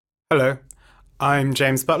Hello, I'm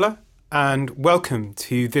James Butler, and welcome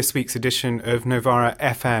to this week's edition of Novara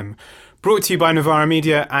FM, brought to you by Novara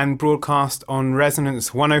Media and broadcast on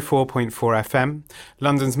Resonance 104.4 FM,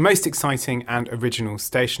 London's most exciting and original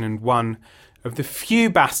station, and one of the few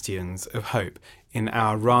bastions of hope in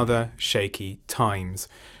our rather shaky times.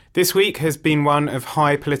 This week has been one of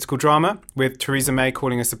high political drama, with Theresa May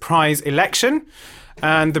calling a surprise election,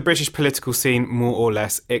 and the British political scene more or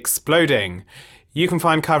less exploding. You can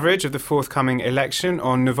find coverage of the forthcoming election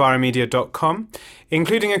on novaramedia.com,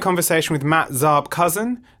 including a conversation with Matt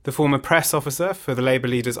Zarb-Cousin, the former press officer for the Labour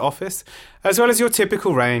leader's office, as well as your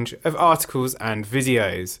typical range of articles and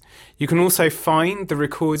videos. You can also find the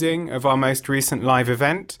recording of our most recent live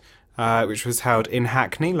event, which was held in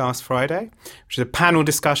Hackney last Friday, which is a panel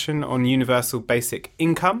discussion on universal basic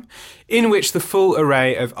income, in which the full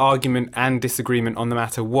array of argument and disagreement on the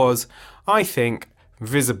matter was, I think,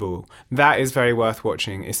 visible. That is very worth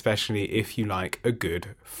watching, especially if you like a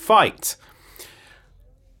good fight.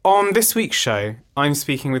 On this week's show, I'm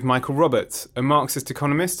speaking with Michael Roberts, a Marxist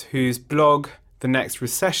economist whose blog, The Next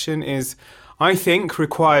Recession, is, I think,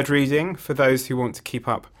 required reading for those who want to keep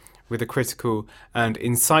up with a critical and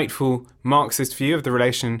insightful Marxist view of the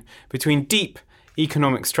relation between deep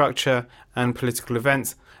economic structure and political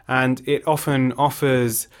events, and it often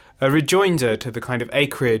offers a rejoinder to the kind of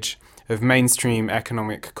acreage of mainstream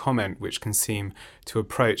economic comment which can seem to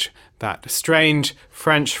approach that strange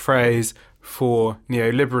French phrase for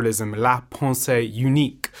neoliberalism, la pensée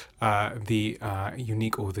unique, the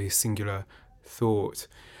unique or the singular thought.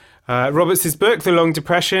 Roberts' book, The Long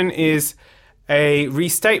Depression, is a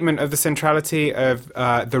restatement of the centrality of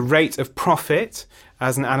the rate of profit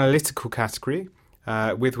as an analytical category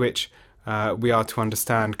with which we are to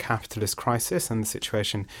understand capitalist crisis and the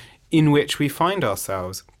situation in which we find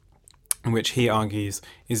ourselves, which he argues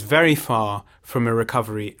is very far from a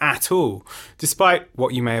recovery at all, despite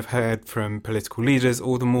what you may have heard from political leaders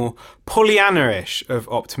or the more Pollyanna-ish of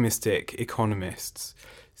optimistic economists.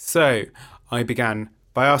 So I began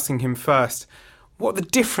by asking him first what the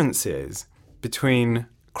difference is between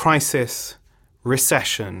crisis,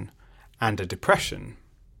 recession, and a depression.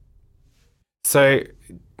 So,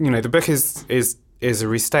 the book is a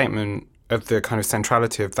restatement of the kind of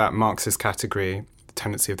centrality of that Marxist category,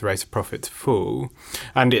 tendency of the rate of profit to fall,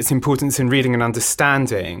 and its importance in reading and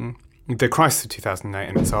understanding the crisis of 2008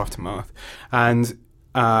 and its aftermath, and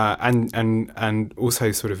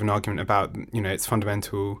also sort of an argument about its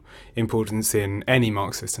fundamental importance in any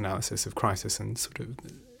Marxist analysis of crisis and sort of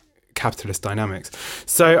capitalist dynamics.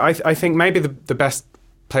 So I think maybe the best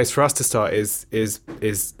place for us to start is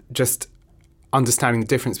just understanding the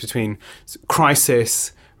difference between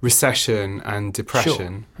crisis, recession, and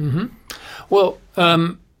depression. Sure. Mm-hmm. Well,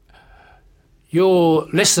 your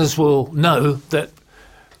listeners will know that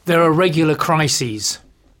there are regular crises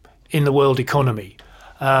in the world economy.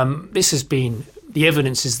 The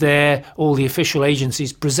evidence is there. All the official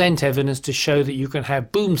agencies present evidence to show that you can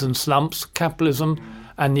have booms and slumps. Capitalism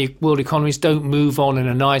and the world economies don't move on in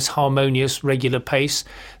a nice, harmonious, regular pace.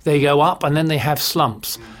 They go up and then they have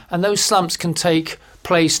slumps. And those slumps can take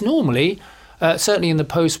place normally, certainly in the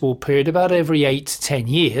post-war period, about every 8 to 10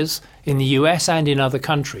 years in the US and in other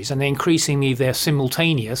countries. And increasingly they're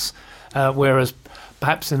simultaneous, whereas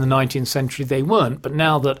perhaps in the 19th century they weren't. But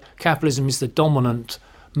now that capitalism is the dominant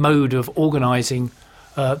mode of organising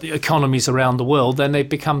the economies around the world, then they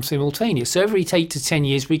become simultaneous. So every 8 to 10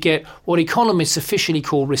 years we get what economists officially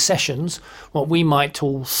call recessions, what we might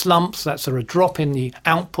call slumps. That's a drop in the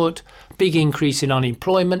output, big increase in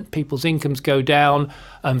unemployment, people's incomes go down,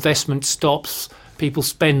 investment stops, people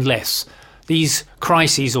spend less. These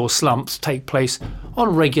crises or slumps take place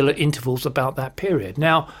on regular intervals about that period.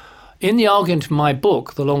 Now, in the argument of my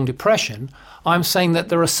book, The Long Depression, I'm saying that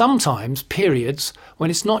there are sometimes periods when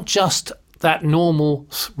it's not just that normal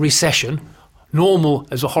recession. Normal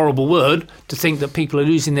is a horrible word to think that people are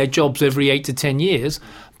losing their jobs every 8 to 10 years,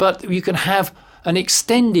 but you can have an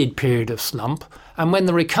extended period of slump, and when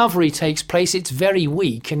the recovery takes place, it's very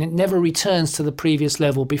weak and it never returns to the previous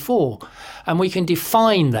level before. And we can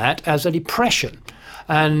define that as a depression.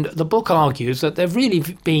 And the book argues that there have really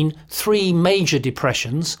been 3 major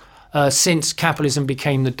depressions since capitalism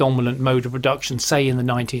became the dominant mode of production, say in the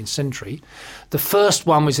 19th century. The first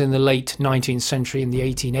one was in the late 19th century, in the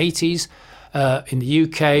 1880s. In the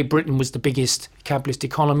UK, Britain was the biggest capitalist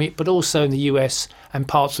economy, but also in the US and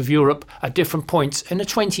parts of Europe at different points in a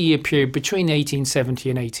 20-year period between 1870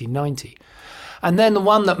 and 1890. And then the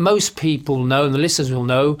one that most people know, and the listeners will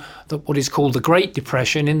know, that what is called the Great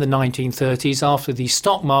Depression in the 1930s, after the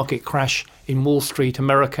stock market crash in Wall Street,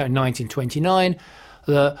 America in 1929,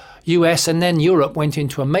 the US and then Europe went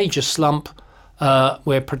into a major slump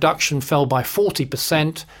where production fell by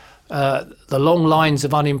 40%, the long lines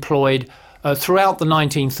of unemployed throughout the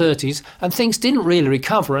 1930s, and things didn't really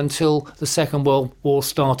recover until the Second World War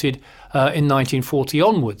started in 1940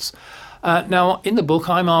 onwards. Now, in the book,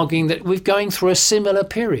 I'm arguing that we're going through a similar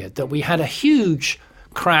period, that we had a huge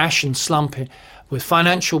crash and slump with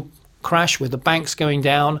financial crash with the banks going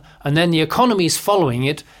down, and then the economies following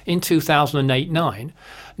it in 2008-9.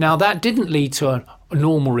 Now, that didn't lead to a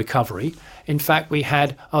normal recovery. In fact, we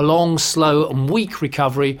had a long, slow and weak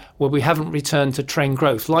recovery where we haven't returned to trend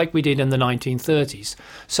growth like we did in the 1930s.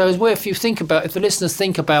 So if the listeners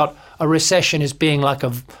think about a recession as being like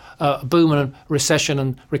a boom and recession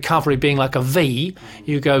and recovery being like a V,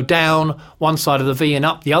 you go down one side of the V and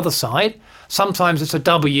up the other side. Sometimes it's a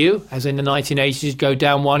W, as in the 1980s, go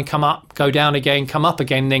down one, come up, go down again, come up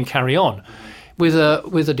again, and then carry on. With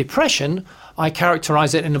a depression, I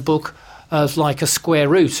characterize it in the book as like a square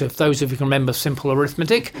root. If those of you can remember simple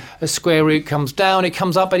arithmetic, a square root comes down, it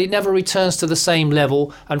comes up, but it never returns to the same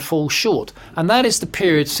level and falls short. And that is the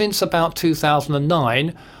period since about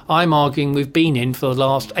 2009 I'm arguing we've been in for the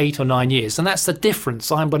last 8 or 9 years. And that's the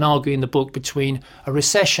difference I'm going to argue in the book between a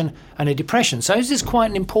recession and a depression. So this is quite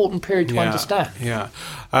an important period to understand. Yeah.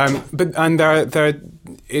 There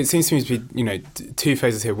it seems to me to be, two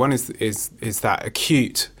phases here. One is that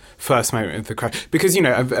acute first moment of the crash. Because,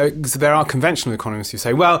 so there are conventional economists who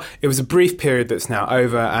say, well, it was a brief period that's now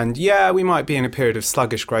over, and we might be in a period of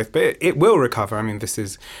sluggish growth, but it will recover. I mean, this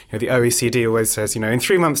is, the OECD always says, in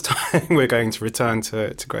 3 months' time, we're going to return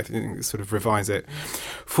to growth, and sort of revise it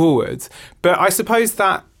forwards. But I suppose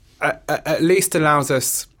that at least allows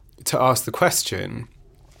us to ask the question,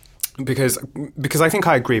 because I think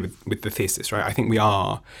I agree with the thesis, right? I think we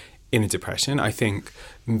are in a depression. I think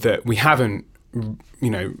that we haven't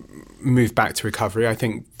move back to recovery. I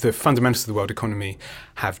think the fundamentals of the world economy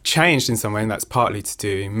have changed in some way, and that's partly to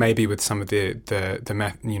do maybe with some of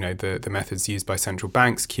the methods used by central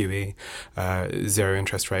banks, QE, zero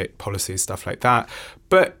interest rate policies, stuff like that.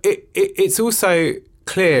 But it's also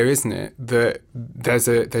clear, isn't it, that there's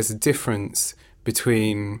a difference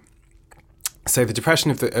between, say, the depression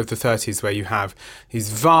of the 30s, where you have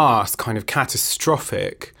these vast kind of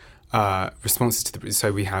catastrophic responses to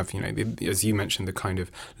so we have, as you mentioned, the kind of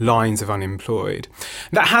lines of unemployed.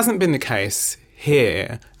 That hasn't been the case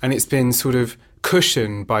here, and it's been sort of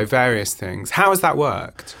cushioned by various things. How has that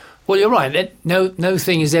worked? Well, you're right. No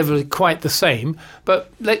thing is ever quite the same. But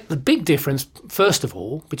the big difference, first of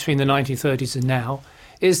all, between the 1930s and now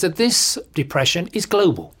is that this depression is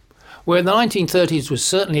global. Where the 1930s was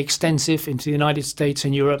certainly extensive into the United States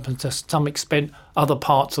and Europe and to some extent other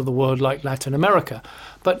parts of the world like Latin America.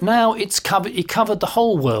 But now it covered the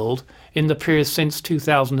whole world in the period since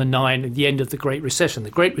 2009 and the end of the Great Recession. The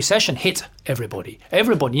Great Recession hit everybody.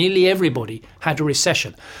 Nearly everybody had a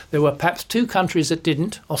recession. There were perhaps 2 countries that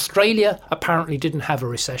didn't. Australia apparently didn't have a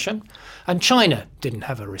recession, and China didn't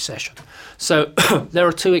have a recession. So there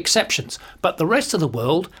are 2 exceptions. But the rest of the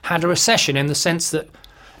world had a recession in the sense that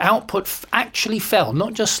output actually fell,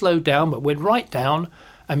 not just slowed down, but went right down,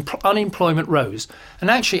 and unemployment rose. And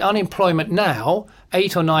actually unemployment now,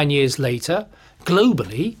 8 or 9 years later,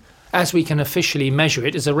 globally, as we can officially measure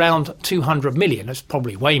it, is around 200 million. It's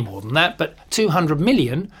probably way more than that, but 200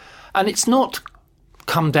 million, and it's not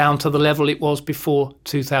come down to the level it was before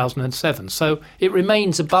 2007. So it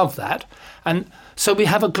remains above that. And so we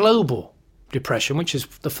have a global depression, which is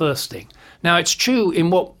the first thing. Now, it's true in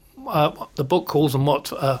what the book calls and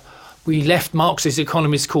what we left Marxist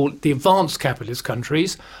economists call the advanced capitalist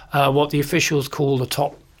countries, what the officials call the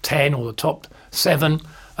top 10 or the top 7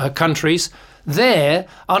 countries. There,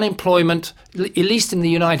 unemployment, at least in the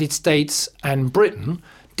United States and Britain,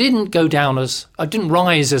 didn't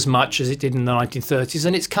rise as much as it did in the 1930s,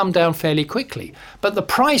 and it's come down fairly quickly. But the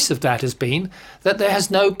price of that has been that there has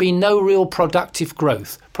been no real productive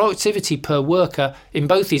growth. Productivity per worker in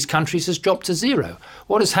both these countries has dropped to 0.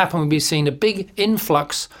 What has happened, we've seen a big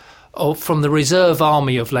influx from the reserve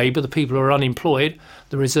army of labour, the people who are unemployed.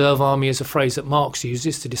 The reserve army is a phrase that Marx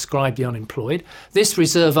uses to describe the unemployed. This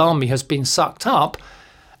reserve army has been sucked up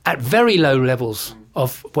at very low levels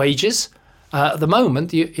of wages. At the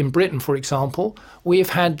moment, in Britain, for example, we have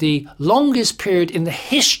had the longest period in the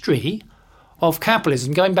history of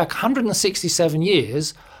capitalism, going back 167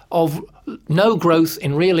 years, of no growth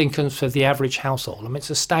in real incomes for the average household. I mean, it's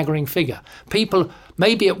a staggering figure. People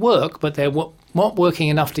may be at work, but they're not working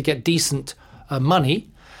enough to get decent money.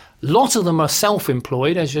 A lot of them are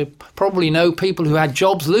self-employed. As you probably know, people who had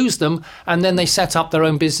jobs lose them, and then they set up their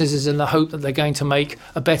own businesses in the hope that they're going to make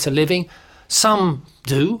a better living. Some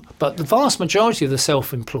do, but the vast majority of the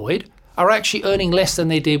self-employed are actually earning less than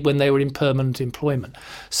they did when they were in permanent employment.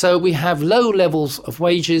 So we have low levels of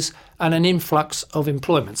wages and an influx of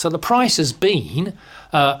employment. So the price has been,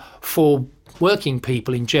 for working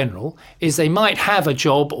people in general, is they might have a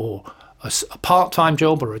job or a part-time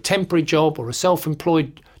job or a temporary job or a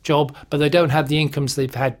self-employed job, but they don't have the incomes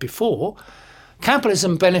they've had before.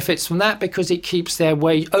 Capitalism benefits from that because it keeps their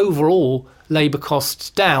overall labour costs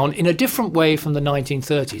down in a different way from the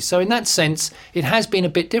 1930s. So in that sense, it has been a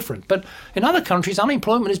bit different. But in other countries,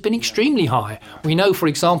 unemployment has been extremely high. We know, for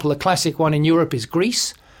example, a classic one in Europe is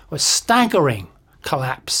Greece, a staggering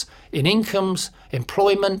collapse in incomes,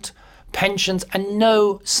 employment, pensions, and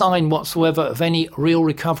no sign whatsoever of any real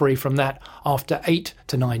recovery from that after 8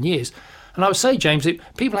 to 9 years. And I would say, James,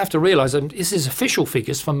 people have to realise, and this is official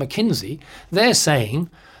figures from McKinsey, they're saying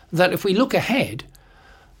that if we look ahead,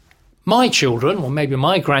 my children, or maybe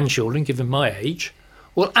my grandchildren, given my age,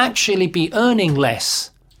 will actually be earning less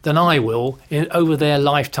than I will over their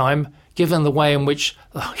lifetime, given the way in which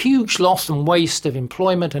a huge loss and waste of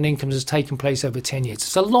employment and incomes has taken place over 10 years.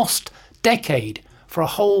 It's a lost decade for a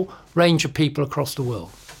whole range of people across the world.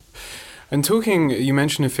 And you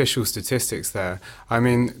mentioned official statistics there. I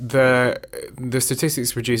mean, the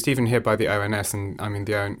statistics produced even here by the ONS, and I mean,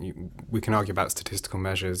 we can argue about statistical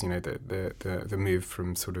measures. The move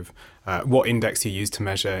from sort of what index you use to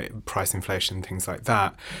measure price inflation, things like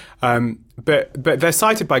that. But they're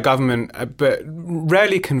cited by government, but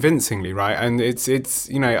rarely convincingly, right? And it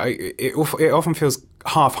often feels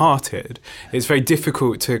half-hearted. It's very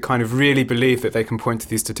difficult to kind of really believe that they can point to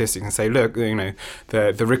these statistics and say, look,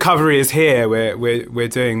 the recovery is here. We're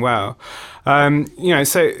doing well.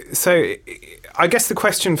 So I guess the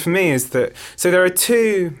question for me is that there are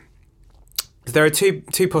two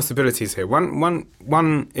possibilities here.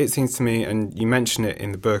 One, it seems to me, and you mention it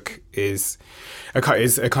in the book, is a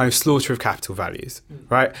kind of slaughter of capital values,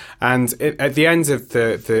 right? And at the end of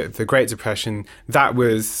the Great Depression, that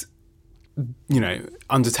was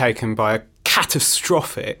undertaken by a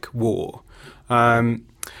catastrophic war.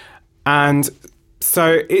 And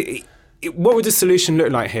so what would the solution look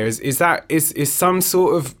like here? Is some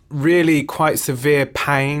sort of really quite severe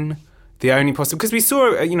pain the only possible? Because we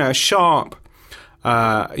saw, a sharp,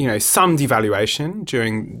 some devaluation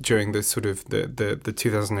during the sort of the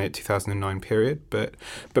 2008-2009 period, but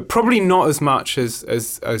probably not as much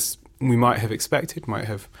as we might have expected, might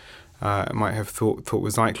have thought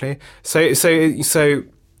was likely. So is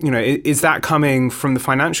that coming from the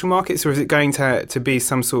financial markets, or is it going to be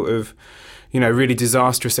some sort of really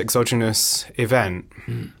disastrous exogenous event?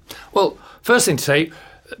 Well, first thing to say,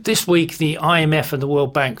 this week the IMF and the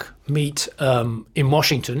World Bank meet in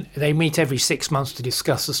Washington. They meet every 6 months to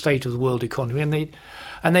discuss the state of the world economy,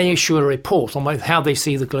 and they issue a report on how they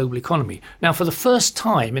see the global economy. Now, for the first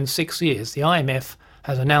time in 6 years, the IMF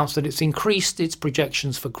has announced that it's increased its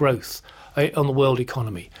projections for growth on the world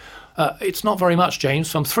economy. It's not very much, James,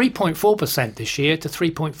 from 3.4% this year to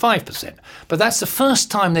 3.5%. But that's the first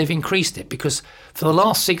time they've increased it, because for the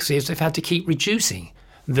last 6 years they've had to keep reducing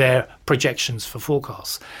their projections for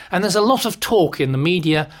forecasts. And there's a lot of talk in the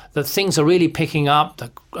media that things are really picking up,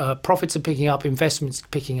 that profits are picking up, investments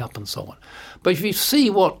picking up, and so on. But if you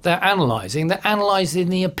see what they're analysing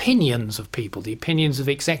the opinions of people, the opinions of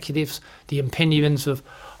executives, the opinions of,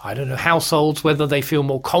 households, whether they feel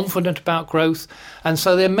more confident about growth. And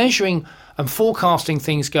so they're measuring and forecasting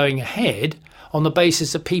things going ahead on the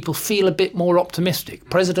basis that people feel a bit more optimistic.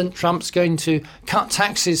 President Trump's going to cut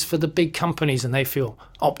taxes for the big companies and they feel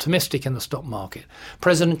optimistic in the stock market.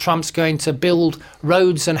 President Trump's going to build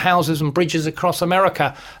roads and houses and bridges across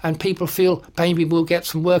America and people feel maybe we'll get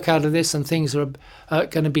some work out of this and things are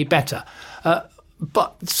going to be better.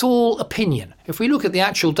 But it's all opinion. If we look at the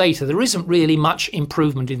actual data, there isn't really much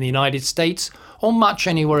improvement in the United States or much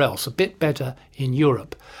anywhere else, a bit better in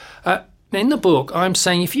Europe. In the book, I'm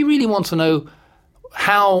saying if you really want to know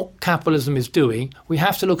how capitalism is doing, we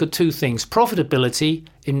have to look at two things: profitability,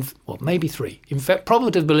 maybe three.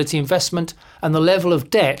 Profitability, investment, and the level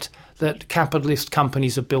of debt that capitalist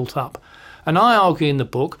companies have built up. And I argue in the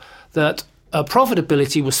book that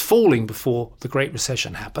profitability was falling before the Great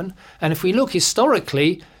Recession happened. And if we look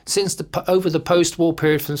historically, over the post-war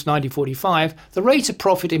period since 1945, the rate of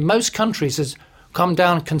profit in most countries has come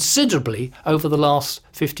down considerably over the last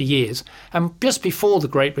 50 years. And just before the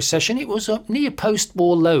Great Recession, it was near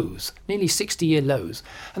post-war lows, nearly 60-year lows.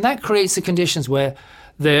 And that creates the conditions where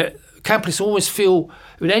the capitalists always feel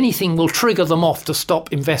that anything will trigger them off to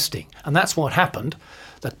stop investing. And that's what happened.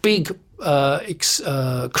 The big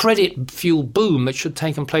credit-fueled boom that should have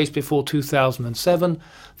taken place before 2007,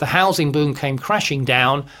 the housing boom came crashing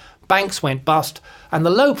down, banks went bust, and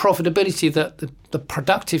the low profitability that the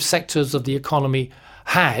productive sectors of the economy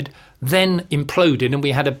had then imploded, and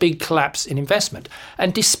we had a big collapse in investment.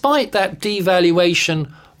 And despite that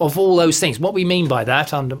devaluation of all those things, what we mean by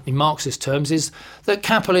that in Marxist terms is that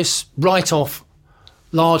capitalists write off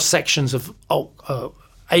large sections of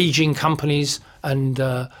aging companies and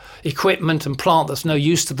equipment and plant that's no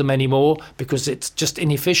use to them anymore because it's just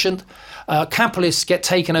inefficient. Capitalists get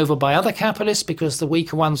taken over by other capitalists because the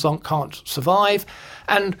weaker ones can't survive.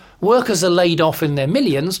 And workers are laid off in their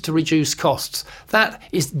millions to reduce costs. That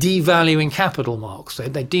is devaluing capital, Marx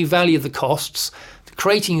said. They devalue the costs,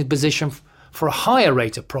 creating a position for a higher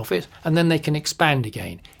rate of profit, and then they can expand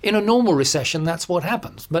again. In a normal recession, that's what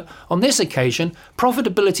happens. But on this occasion,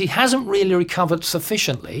 profitability hasn't really recovered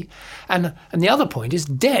sufficiently. And the other point is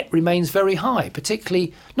debt remains very high,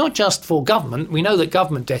 particularly not just for government. We know that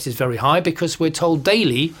government debt is very high because we're told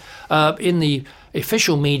daily in the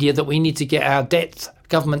official media that we need to get our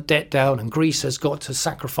government debt down, and Greece has got to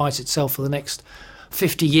sacrifice itself for the next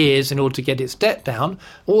 50 years in order to get its debt down.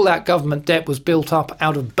 All that government debt was built up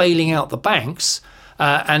out of bailing out the banks,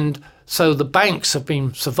 and so the banks have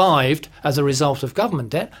been survived as a result of government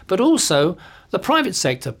debt, but also the private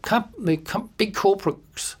sector. Big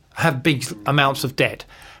corporates have big amounts of debt,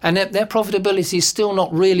 and their profitability is still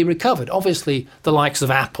not really recovered. Obviously, the likes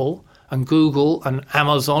of Apple and Google and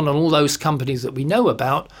Amazon and all those companies that we know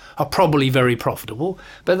about are probably very profitable,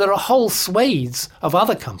 but there are whole swathes of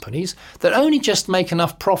other companies that only just make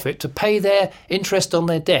enough profit to pay their interest on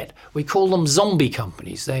their debt. We call them zombie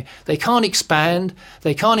companies. They can't expand,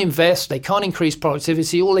 they can't invest, they can't increase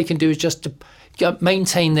productivity. All they can do is just to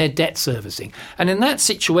maintain their debt servicing. And in that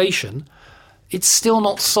situation, it's still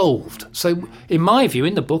not solved. So in my view,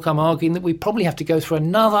 in the book, I'm arguing that we probably have to go through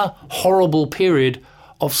another horrible period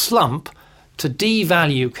of slump to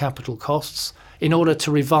devalue capital costs in order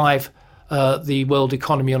to revive the world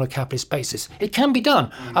economy on a capitalist basis. It can be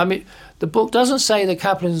done. I mean, the book doesn't say that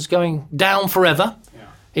capitalism is going down forever.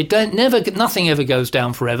 Nothing ever goes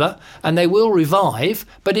down forever, and they will revive,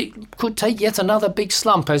 but it could take yet another big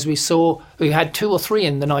slump, as we saw. We had 2 or 3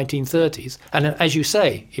 in the 1930s, and as you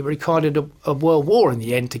say, it required a world war in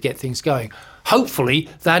the end to get things going. Hopefully,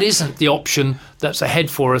 that isn't the option that's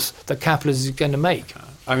ahead for us that capitalism is going to make.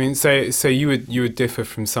 I mean, so you would differ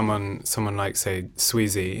from someone like, say,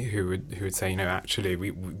 Sweezy, who would say, actually,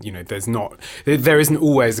 there isn't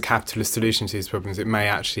always a capitalist solution to these problems. It may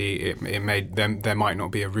actually there might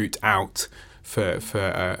not be a route out for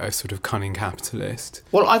a sort of cunning capitalist.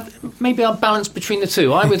 Well, maybe I'll balance between the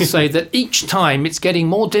two. I would say that each time it's getting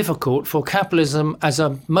more difficult for capitalism as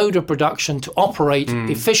a mode of production to operate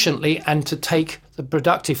efficiently and to take the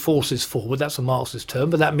productive forces forward. That's a Marxist term,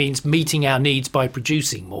 but that means meeting our needs by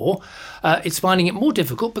producing more. It's finding it more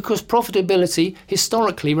difficult because profitability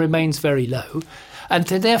historically remains very low. And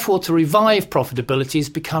therefore, to revive profitability is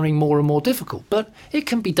becoming more and more difficult. But it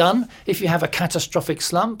can be done if you have a catastrophic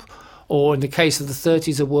slump, or in the case of the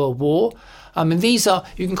 30s, a world war. I mean,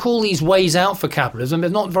 you can call these ways out for capitalism. They're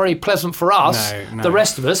not very pleasant for us, the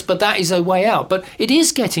rest of us, but that is a way out. But it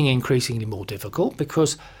is getting increasingly more difficult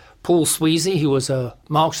because Paul Sweezy, who was a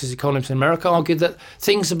Marxist economist in America, argued that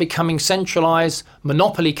things are becoming centralised,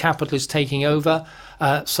 monopoly capital is taking over,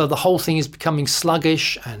 so the whole thing is becoming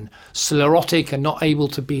sluggish and sclerotic and not able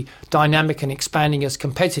to be dynamic and expanding as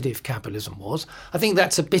competitive capitalism was. I think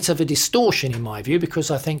that's a bit of a distortion in my view, because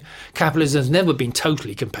I think capitalism has never been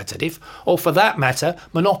totally competitive, or for that matter,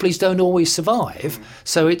 monopolies don't always survive.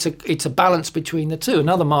 So it's a balance between the two.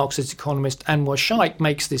 Another Marxist economist, Anwar Shaikh,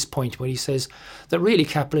 makes this point when he says that really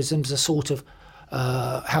capitalism is a sort of,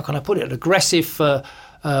 how can I put it, an aggressive,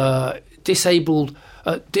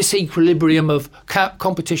 disequilibrium of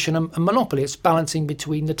competition and monopoly. It's balancing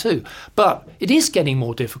between the two. But it is getting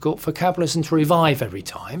more difficult for capitalism to revive every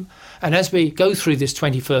time. And as we go through this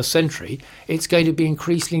 21st century, it's going to be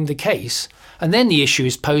increasingly the case. And then the issue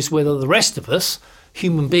is posed whether the rest of us,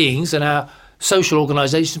 human beings and our social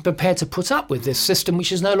organisations, are prepared to put up with this system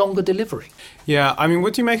which is no longer delivering. Yeah, I mean,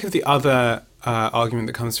 what do you make of the other argument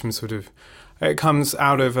that comes from sort of... It comes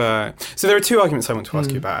out of... So there are 2 arguments I want to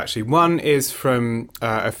ask you about, actually. One is from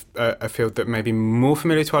a field that may be more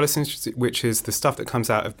familiar to our listeners, which is the stuff that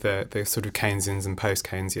comes out of the sort of Keynesians and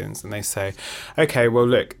post-Keynesians. And they say, OK, well,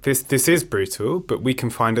 look, this is brutal, but we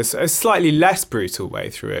can find a slightly less brutal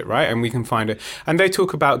way through it, right? And we can find it... And they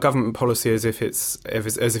talk about government policy as if it's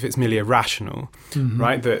merely irrational,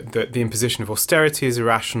 right? That the imposition of austerity is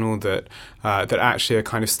irrational, that actually a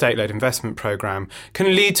kind of state-led investment programme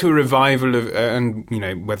can lead to a revival of... and,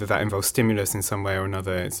 whether that involves stimulus in some way or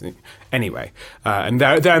another. Anyway, and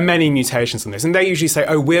there are many mutations on this. And they usually say,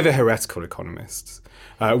 we're the heretical economists.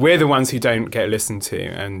 We're the ones who don't get listened to,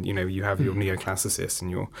 and you have your neoclassicists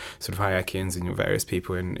and your sort of Hayekians and your various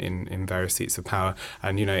people in various seats of power.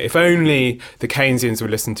 And if only the Keynesians were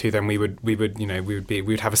listened to, then we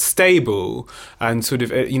would have a stable and sort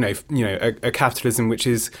of a capitalism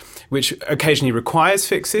which occasionally requires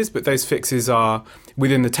fixes, but those fixes are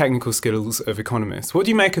within the technical skills of economists. What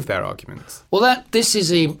do you make of their arguments? Well, this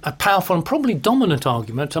is a powerful and probably dominant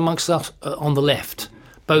argument amongst us on the left,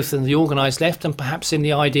 both in the organised left and perhaps in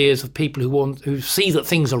the ideas of people who see that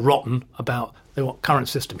things are rotten about the current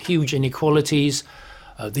system. Huge inequalities,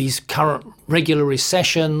 these current regular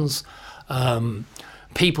recessions,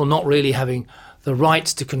 people not really having the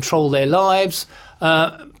rights to control their lives.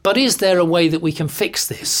 But is there a way that we can fix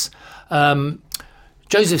this?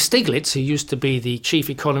 Joseph Stiglitz, who used to be the chief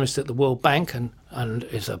economist at the World Bank and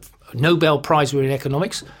is a Nobel Prize winner in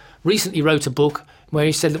economics, recently wrote a book where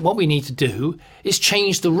he said that what we need to do is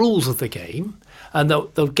change the rules of the game. And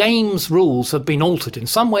the game's rules have been altered. In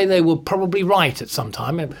some way, they were probably right at some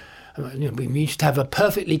time. We used to have a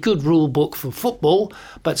perfectly good rule book for football,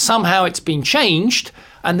 but somehow it's been changed,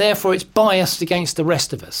 and therefore it's biased against the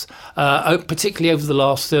rest of us, particularly over the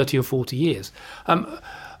last 30 or 40 years.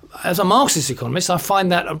 As a Marxist economist, I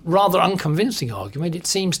find that a rather unconvincing argument. It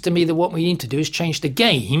seems to me that what we need to do is change the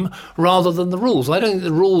game rather than the rules. I don't think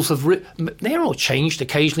the rules they're all changed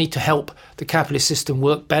occasionally to help the capitalist system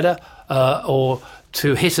work better or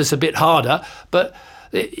to hit us a bit harder. But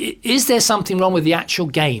is there something wrong with the actual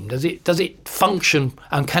game? Does it function,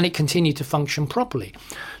 and can it continue to function properly?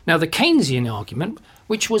 Now, the Keynesian argument,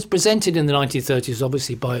 which was presented in the 1930s,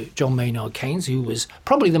 obviously, by John Maynard Keynes, who was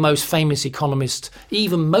probably the most famous economist.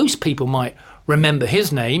 Even most people might remember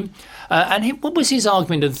his name. What was his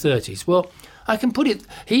argument in the 30s? Well, I can put it,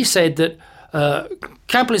 he said that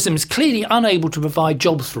capitalism is clearly unable to provide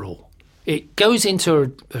jobs for all. It goes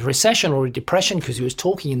into a recession or a depression, because he was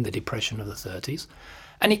talking in the depression of the 30s,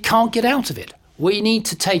 and it can't get out of it. We need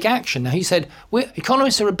to take action. Now, he said,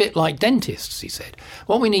 economists are a bit like dentists, he said.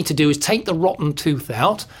 What we need to do is take the rotten tooth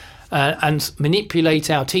out and manipulate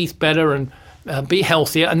our teeth better and be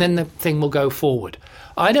healthier, and then the thing will go forward.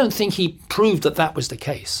 I don't think he proved that was the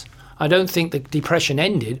case. I don't think the depression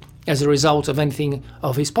ended as a result of anything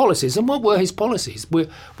of his policies. And what were his policies,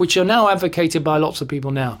 which are now advocated by lots of people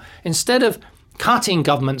now? Instead of cutting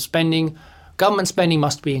government spending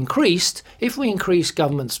must be increased. If we increase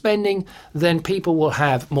government spending, then people will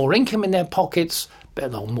have more income in their pockets,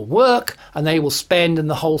 more work, and they will spend, and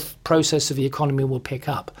the whole process of the economy will pick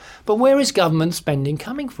up. But where is government spending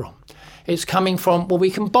coming from? It's coming from,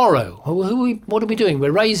 we can borrow. What are we doing?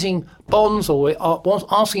 We're raising bonds, or we're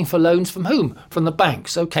asking for loans from whom? From the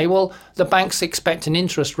banks. Okay, well, the banks expect an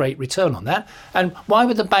interest rate return on that. And why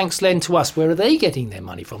would the banks lend to us? Where are they getting their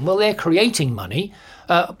money from? Well, they're creating money,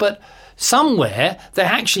 but somewhere there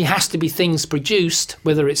actually has to be things produced,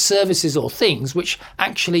 whether it's services or things, which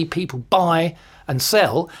actually people buy and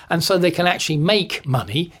sell, and so they can actually make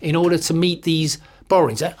money in order to meet these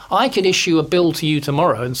borrowings. I could issue a bill to you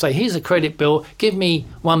tomorrow and say, here's a credit bill, give me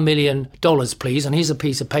 $1 million, please, and here's a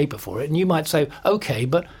piece of paper for it. And you might say, okay,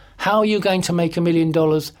 but how are you going to make $1 million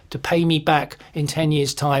to pay me back in 10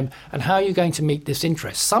 years' time? And how are you going to meet this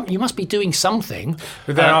interest? You must be doing something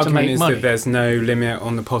but their argument is money. That there's no limit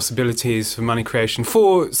on the possibilities for money creation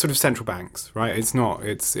for sort of central banks, right? It's not.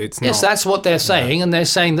 Yes, that's what they're saying. Yeah. And they're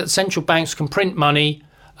saying that central banks can print money,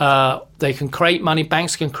 they can create money,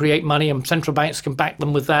 banks can create money, and central banks can back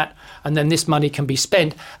them with that, and then this money can be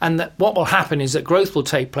spent, and that what will happen is that growth will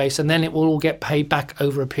take place, and then it will all get paid back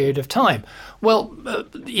over a period of time. Well,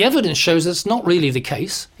 the evidence shows that's not really the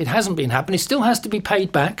case. It hasn't been happening. It still has to be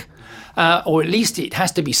paid back, or at least it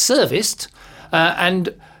has to be serviced,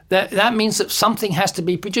 and that means that something has to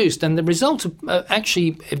be produced. And the result of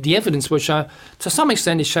the evidence, which to some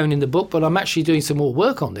extent is shown in the book, but I'm actually doing some more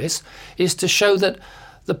work on this, is to show that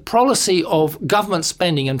the policy of government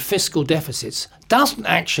spending and fiscal deficits doesn't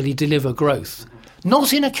actually deliver growth,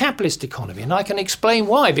 not in a capitalist economy. And I can explain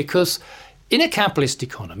why, because in a capitalist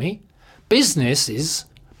economy, business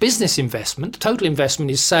investment, total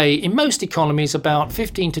investment is, say, in most economies, about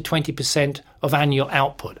 15 to 20% of annual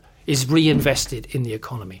output is reinvested in the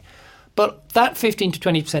economy. But that 15 to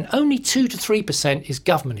 20%, only 2 to 3% is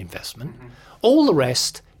government investment. All the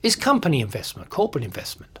rest is company investment, corporate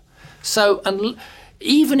investment. So,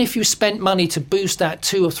 even if you spent money to boost that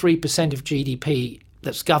 2 or 3% of GDP,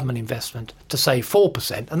 that's government investment, to say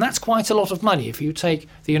 4%, and that's quite a lot of money. If you take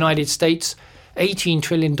the United States, $18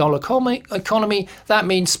 trillion economy, that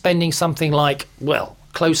means spending something like,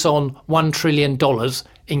 close on $1 trillion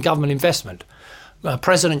in government investment.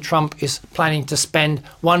 President Trump is planning to spend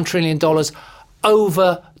 $1 trillion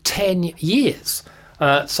over 10 years.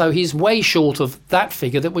 So he's way short of that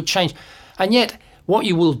figure that would change. And yet what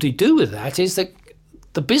you will do with that is that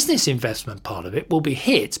the business investment part of it will be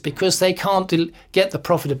hit because they can't get the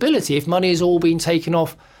profitability if money is all being taken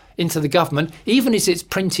off into the government, even as it's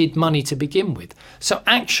printed money to begin with. So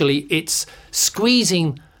actually it's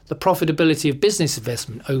squeezing the profitability of business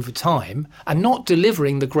investment over time and not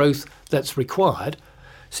delivering the growth that's required.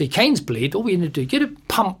 See, Keynes believed all we need to do, get a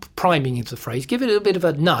pump priming into the phrase, give it a bit of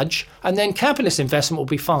a nudge, and then capitalist investment will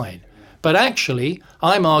be fine. But actually,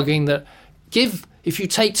 I'm arguing that if you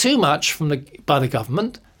take too much by the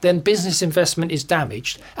government, then business investment is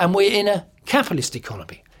damaged, and we're in a capitalist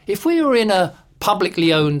economy. If we were in a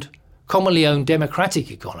publicly owned, commonly owned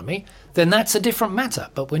democratic economy, then that's a different matter,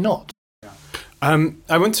 but we're not.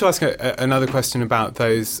 I want to ask another question about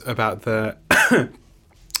the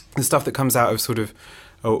the stuff that comes out of sort of,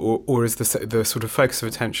 or is the sort of focus of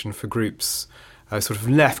attention for groups, sort of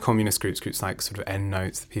left communist groups like sort of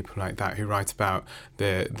EndNotes, people like that who write about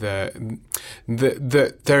the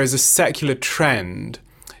there is a secular trend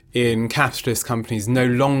in capitalist companies no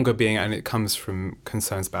longer being, and it comes from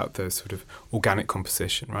concerns about the sort of organic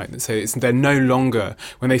composition, right? So they're no longer,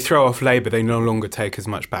 when they throw off labour, they no longer take as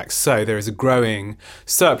much back. So there is a growing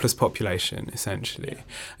surplus population, essentially.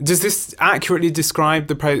 Does this accurately describe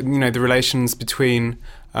the relations between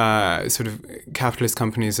sort of capitalist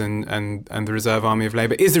companies and the reserve army of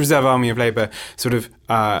labour? Is the reserve army of labour sort of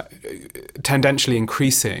tendentially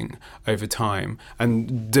increasing over time?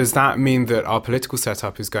 And does that mean that our political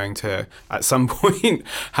setup is going to, at some point,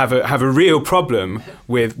 have a real problem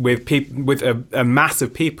with a mass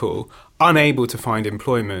of people unable to find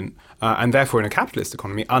employment and therefore in a capitalist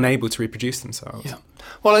economy unable to reproduce themselves? Yeah.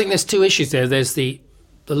 Well, I think there's two issues there. There's the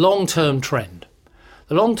long-term trend.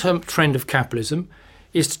 The long-term trend of capitalism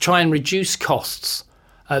is to try and reduce costs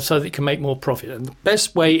so that it can make more profit. And the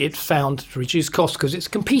best way it's found to reduce costs, because it's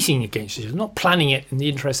competing against each other, not planning it in the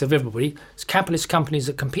interest of everybody, it's capitalist companies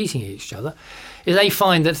that are competing against each other, is they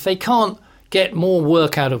find that if they can't get more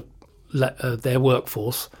work out of their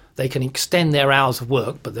workforce, they can extend their hours of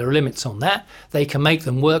work, but there are limits on that. They can make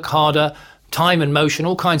them work harder, time and motion,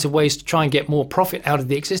 all kinds of ways to try and get more profit out of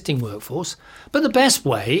the existing workforce. But the best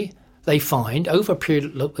way they find over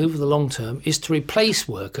the long term is to replace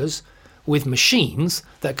workers with machines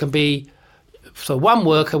that can be, so one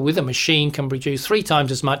worker with a machine can produce 3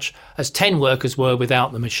 times as much as 10 workers were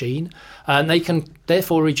without the machine, and they can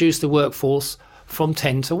therefore reduce the workforce from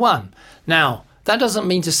 10 to 1. Now, that doesn't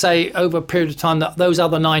mean to say over a period of time that those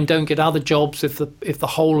other 9 don't get other jobs if the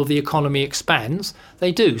whole of the economy expands.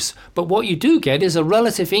 They do. But what you do get is a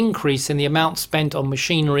relative increase in the amount spent on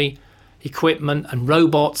machinery, equipment and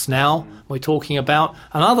robots now we're talking about,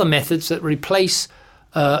 and other methods that replace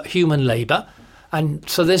human labour. And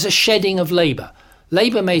so there's a shedding of labour.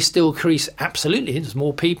 Labour may still increase, absolutely. There's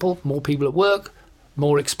more people at work,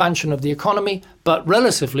 more expansion of the economy, but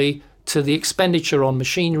relatively to the expenditure on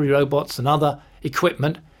machinery, robots and other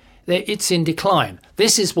equipment, it's in decline.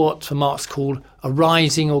 This is what Marx called a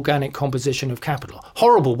rising organic composition of capital.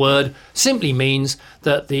 Horrible word, simply means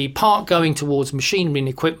that the part going towards machinery and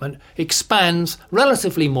equipment expands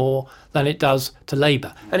relatively more than it does to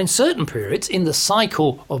labour. And in certain periods, in the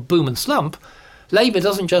cycle of boom and slump, labour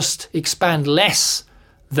doesn't just expand less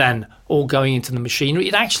than all going into the machinery,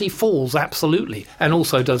 it actually falls absolutely, and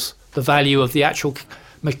also does the value of the actual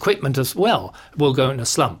equipment as well will go in a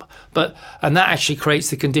slump, and that actually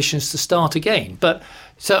creates the conditions to start again. But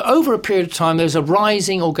so over a period of time, there's a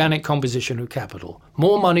rising organic composition of capital,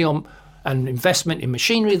 more money on and investment in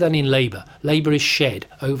machinery than in labour. Labour is shed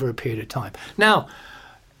over a period of time. Now,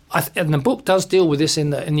 and the book does deal with this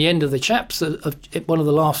in the end of the chapter, of one of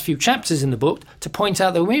the last few chapters in the book, to point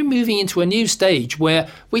out that we're moving into a new stage where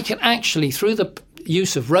we can actually, through the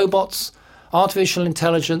use of robots, artificial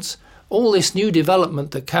intelligence, all this new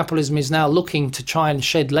development that capitalism is now looking to try and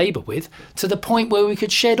shed labour with, to the point where we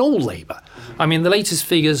could shed all labour. I mean, the latest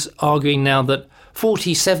figures arguing now that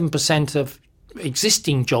 47% of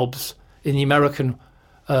existing jobs in the American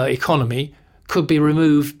economy could be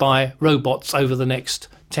removed by robots over the next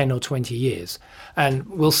 10 or 20 years. And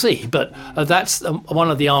we'll see, but that's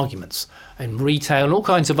one of the arguments. In retail and all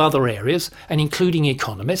kinds of other areas, and including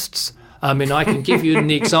economists. I mean, I can give you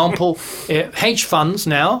the example, hedge funds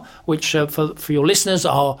now, which for your listeners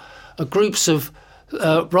are groups of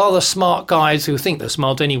rather smart guys who think they're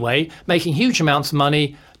smart anyway, making huge amounts of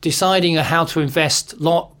money, deciding how to invest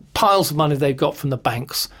piles of money they've got from the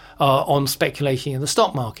banks on speculating in the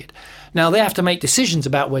stock market. Now, they have to make decisions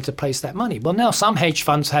about where to place that money. Well, now some hedge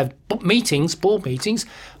funds have board meetings,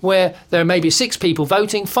 where there may be 6 people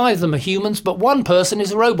voting, 5 of them are humans, but one person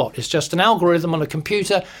is a robot. It's just an algorithm on a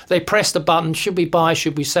computer. They press the button, should we buy,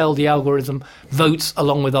 should we sell? The algorithm votes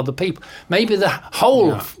along with other people. Maybe the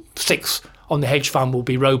whole of 6 on the hedge fund will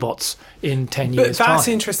be robots in 10 years' time. But that's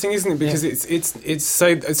interesting, isn't it? Because it's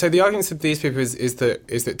so the arguments of these people is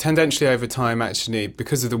that tendentially over time, actually,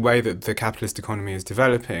 because of the way that the capitalist economy is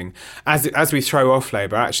developing, as we throw off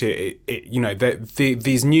labour, actually,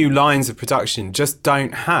 these new lines of production just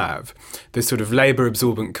don't have the sort of labour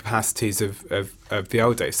absorbent capacities of the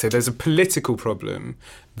old days. So there's a political problem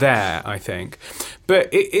there, I think. But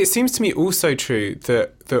it seems to me also true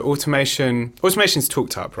that automation's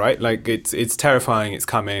talked up, right? Like it's terrifying, it's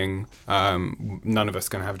coming, none of us are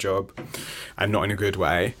going to have a job, and not in a good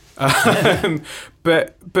way.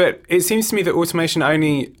 But it seems to me that automation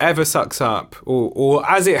only ever sucks up, or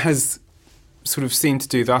as it has sort of seemed to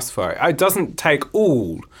do thus far, it doesn't take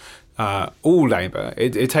all labour.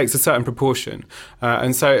 It takes a certain proportion,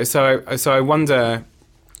 and so I wonder.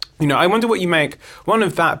 I wonder what you make, one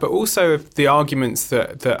of that, but also of the arguments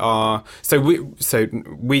that are. So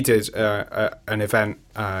we did an event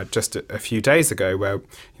just a few days ago where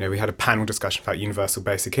we had a panel discussion about universal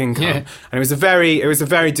basic income, and it was a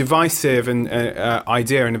very divisive and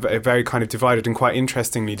idea, and a very kind of divided and quite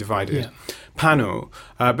interestingly divided panel.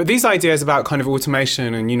 But these ideas about kind of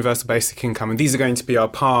automation and universal basic income, and these are going to be our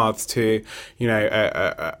paths to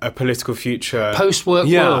a political future post-work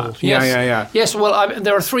world. Yes. Well,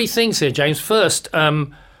 there are 3 things here, James. First,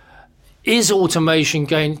 is automation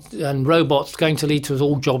and robots going to lead to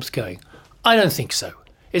all jobs going? I don't think so.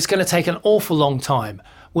 It's going to take an awful long time.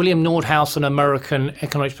 William Nordhaus, an American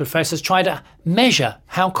economics professor, tried to measure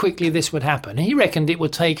how quickly this would happen. He reckoned it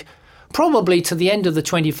would take probably to the end of the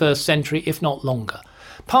 21st century, if not longer.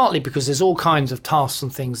 Partly because there's all kinds of tasks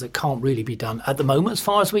and things that can't really be done at the moment, as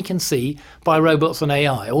far as we can see, by robots and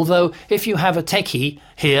AI. Although, if you have a techie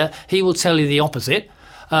here, he will tell you the opposite.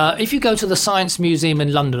 If you go to the Science Museum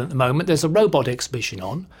in London at the moment, there's a robot exhibition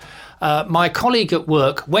on. My colleague at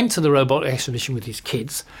work went to the robot exhibition with his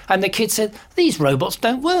kids, and the kids said, these robots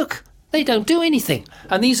don't work. They don't do anything.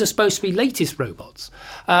 And these are supposed to be latest robots.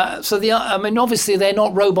 Obviously, they're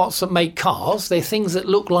not robots that make cars. They're things that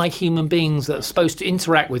look like human beings that are supposed to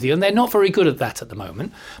interact with you. And they're not very good at that at the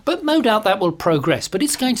moment. But no doubt that will progress. But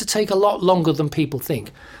it's going to take a lot longer than people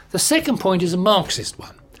think. The second point is a Marxist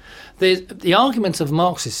one. The argument of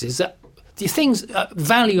Marxists is that the things,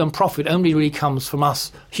 value and profit only really comes from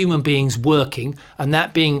us human beings working, and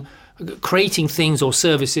that being creating things or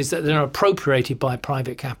services that are appropriated by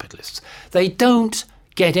private capitalists. They don't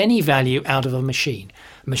get any value out of a machine.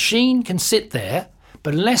 A machine can sit there,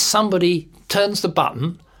 but unless somebody turns the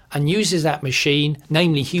button and uses that machine,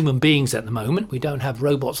 namely human beings at the moment, we don't have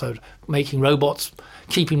robots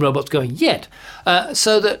keeping robots going yet,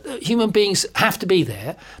 so that human beings have to be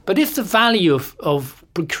there. But if the value of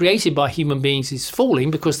created by human beings is falling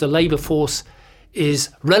because the labour force is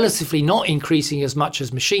relatively not increasing as much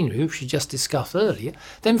as machinery, which we just discussed earlier,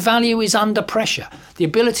 then value is under pressure. The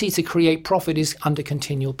ability to create profit is under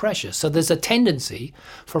continual pressure. So there's a tendency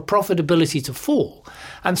for profitability to fall.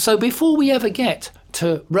 And so before we ever get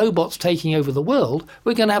to robots taking over the world,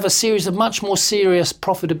 we're going to have a series of much more serious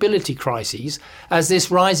profitability crises as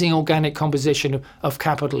this rising organic composition of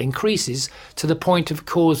capital increases to the point of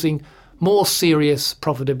causing more serious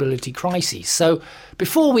profitability crises. So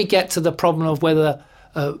before we get to the problem of whether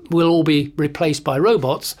we'll all be replaced by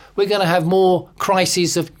robots, we're going to have more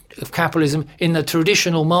crises of capitalism in the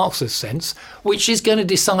traditional Marxist sense, which is going to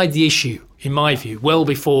decide the issue, in my view, well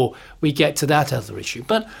before we get to that other issue.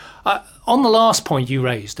 But on the last point you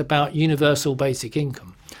raised about universal basic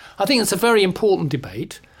income, I think it's a very important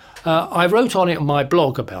debate. I wrote on it on my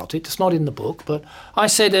blog about it. It's not in the book, but I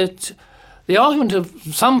said that the argument of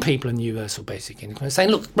some people in universal basic income is saying,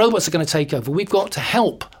 look, robots are going to take over. We've got to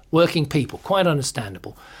help working people, quite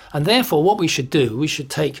understandable. And therefore what we should do, we should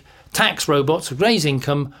tax robots, raise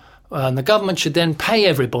income, and the government should then pay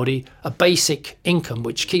everybody a basic income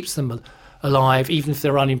which keeps them alive even if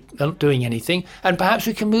they're not doing anything. And perhaps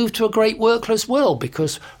we can move to a great workless world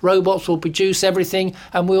because robots will produce everything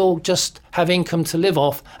and we'll just have income to live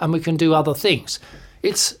off and we can do other things.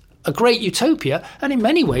 It's a great utopia, and in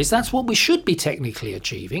many ways that's what we should be technically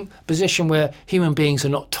achieving, a position where human beings are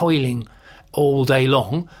not toiling all day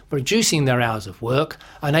long, reducing their hours of work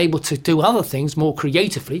and able to do other things more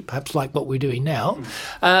creatively, perhaps like what we're doing now,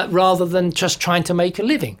 rather than just trying to make a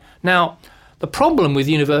living. Now, the problem with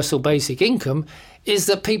universal basic income is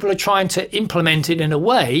that people are trying to implement it in a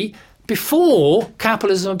way before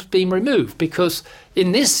capitalism has been removed, because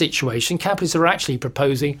in this situation, capitalists are actually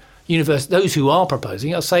proposing, those who are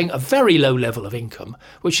proposing are saying a very low level of income,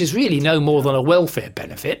 which is really no more than a welfare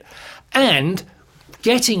benefit, and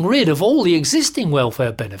getting rid of all the existing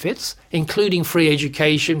welfare benefits, including free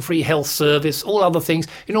education, free health service, all other things,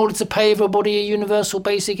 in order to pay everybody a universal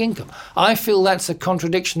basic income. I feel that's a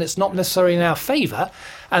contradiction that's not necessarily in our favour.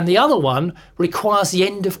 And the other one requires the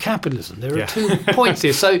end of capitalism. There are 2 points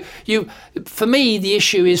here. So for me, the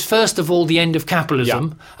issue is, first of all, the end of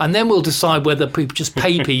capitalism, and then we'll decide whether people just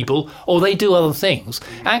pay people or they do other things.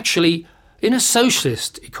 Actually, in a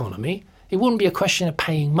socialist economy, it wouldn't be a question of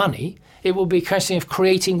paying money. It will be a question of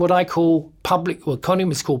creating what I call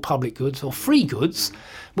economists call public goods or free goods.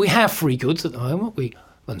 We have free goods at the moment.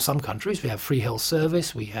 In some countries, we have free health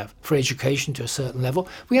service, we have free education to a certain level.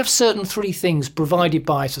 We have certain 3 things provided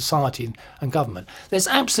by society and government. There's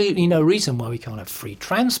absolutely no reason why we can't have free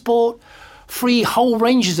transport, free whole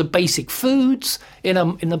ranges of basic foods in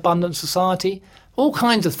an abundant society, all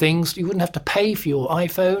kinds of things. You wouldn't have to pay for your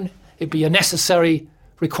iPhone. It'd be a necessary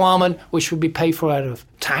requirement which would be paid for out of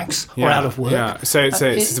tax or out of work. Yeah. So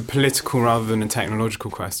it's a political rather than a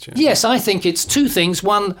technological question. Yes, I think it's 2 things.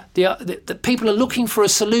 One, the people are looking for a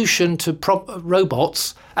solution to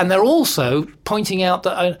robots, and they're also pointing out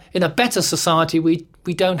that in a better society we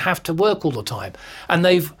don't have to work all the time. And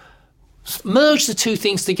they've merged the 2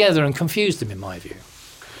 things together and confused them, in my view.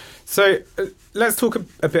 So let's talk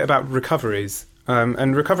a bit about recoveries.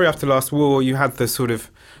 And recovery after the last war, you had the sort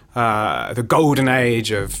of the golden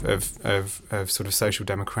age of sort of social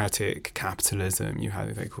democratic capitalism. You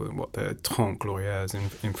had, they call them the Trente Glorieuses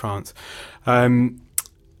in France, and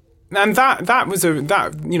that was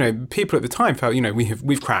people at the time felt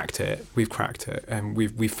we've cracked it, and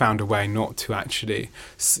we've found a way not to actually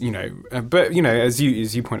but as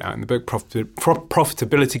you point out in the book,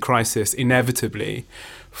 profitability crisis inevitably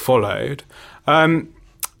followed.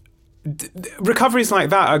 Recoveries like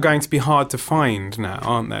that are going to be hard to find now,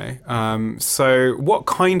 aren't they? So what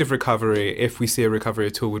kind of recovery, if we see a recovery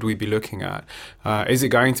at all, would we be looking at? Is it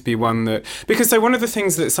going to be one that... Because one of the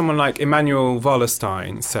things that someone like Emmanuel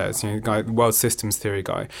Wallerstein says, the world systems theory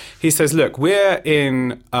guy, he says, look, we're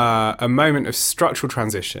in a moment of structural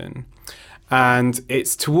transition, and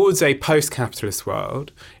it's towards a post-capitalist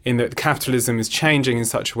world, in that capitalism is changing in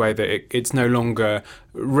such a way that it's no longer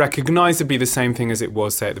recognisably the same thing as it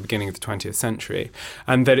was, say, at the beginning of the 20th century,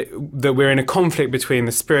 and that we're in a conflict between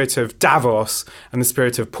the spirit of Davos and the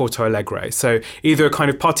spirit of Porto Alegre. So either a kind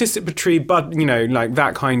of participatory, but like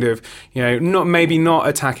that kind of not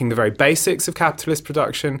attacking the very basics of capitalist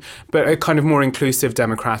production, but a kind of more inclusive,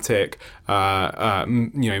 democratic,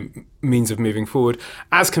 means of moving forward,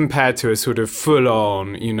 as compared to a sort of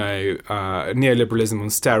full-on, neoliberalism on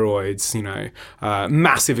steroids,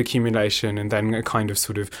 massive accumulation, and then a kind of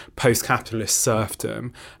sort of post-capitalist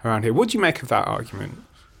serfdom around here. What do you make of that argument?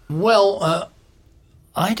 Well,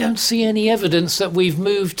 I don't see any evidence that we've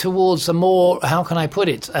moved towards a more, how can I put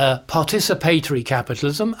it, participatory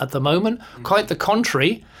capitalism at the moment. Quite the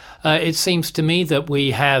contrary. It seems to me that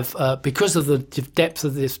we have, because of the depth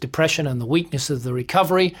of this depression and the weakness of the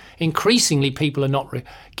recovery, increasingly people are not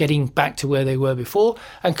getting back to where they were before,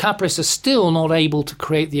 and capitalists are still not able to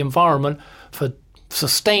create the environment for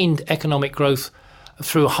sustained economic growth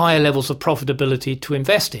through higher levels of profitability to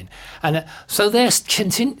invest in. And so they're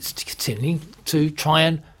continuing to try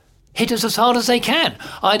and hit us as hard as they can.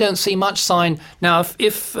 I don't see much sign. Now,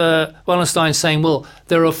 if Wallenstein's saying, well,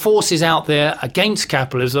 there are forces out there against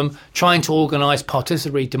capitalism trying to organise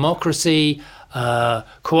participatory democracy,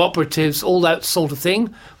 cooperatives, all that sort of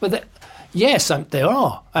thing, well, yes, there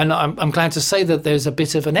are. And I'm glad to say that there's a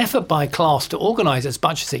bit of an effort by class to organise as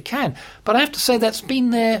much as it can. But I have to say that's been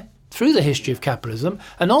there through the history of capitalism.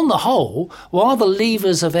 And on the whole, while the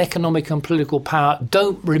levers of economic and political power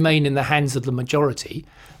don't remain in the hands of the majority,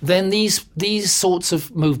 then these sorts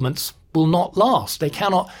of movements will not last. They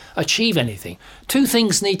cannot achieve anything. 2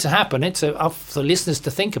 things need to happen. It's up for the listeners to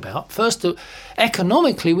think about. First,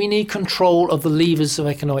 economically, we need control of the levers of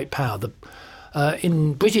economic power.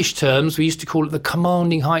 In British terms, we used to call it the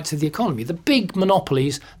commanding heights of the economy. The big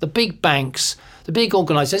monopolies, the big banks, the big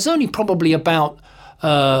organisations. There's only probably about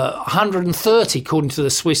 130, according to the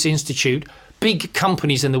Swiss Institute, big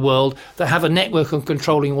companies in the world that have a network of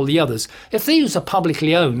controlling all the others. If these are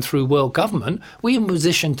publicly owned through world government, we're in a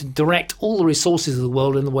position to direct all the resources of the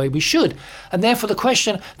world in the way we should. And therefore the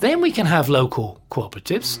question, then we can have local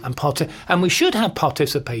cooperatives and we should have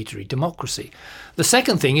participatory democracy. The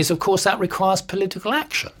second thing is, of course, that requires political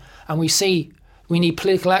action. And we see we need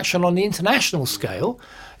political action on the international scale.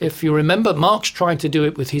 If you remember, Marx tried to do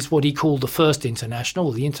it with what he called the First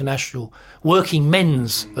International, the International Working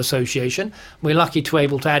Men's Association. We're lucky to be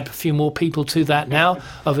able to add a few more people to that now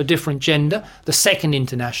of a different gender. The Second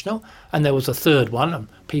International, and there was a third one, and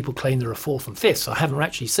people claim there are fourth and fifth, so I haven't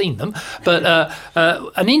actually seen them. But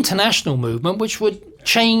an international movement which would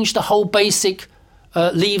change the whole basic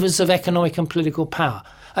levers of economic and political power.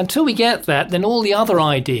 Until we get that, then all the other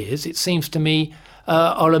ideas, it seems to me,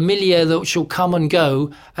 are a milieu that shall come and go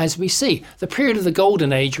as we see. The period of the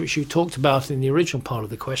Golden Age, which you talked about in the original part of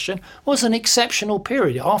the question, was an exceptional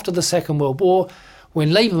period. After the Second World War,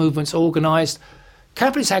 when labour movements organised,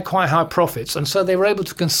 capitalists had quite high profits, and so they were able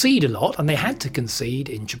to concede a lot, and they had to concede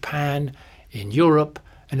in Japan, in Europe,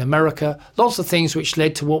 in America, lots of things which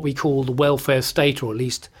led to what we call the welfare state, or at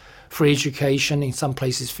least free education, in some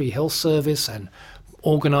places free health service, and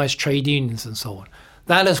organised trade unions and so on.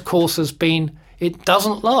 That, of course, it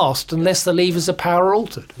doesn't last unless the levers of power are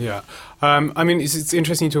altered. Yeah. I mean, it's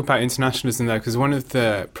interesting to talk about internationalism there, because one of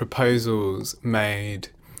the proposals made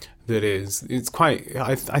it's quite,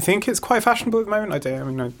 I think it's quite fashionable at the moment.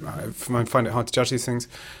 I find it hard to judge these things.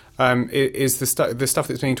 Is the stuff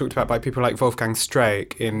that's being talked about by people like Wolfgang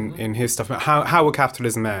Streeck in his stuff about how will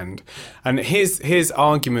capitalism end? And his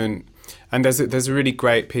argument, and there's a really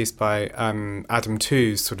great piece by Adam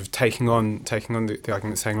Tooze sort of taking on the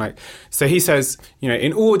argument, saying so he says,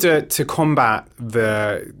 in order to combat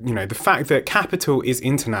the fact that capital is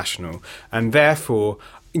international, and therefore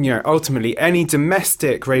ultimately any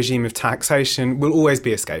domestic regime of taxation will always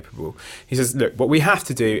be escapable. He says, look, what we have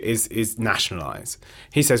to do is nationalise.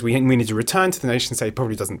 He says we need to return to the nation state. He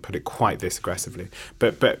probably doesn't put it quite this aggressively,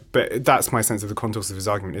 but that's my sense of the contours of his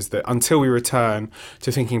argument, is that until we return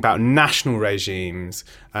to thinking about national regimes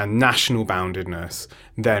and national boundedness,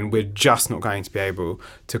 then we're just not going to be able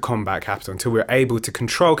to combat capital until we're able to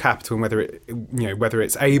control capital, and whether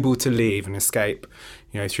it's able to leave and escape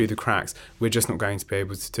through the cracks, we're just not going to be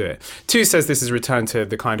able to do it. Tooze says this is a return to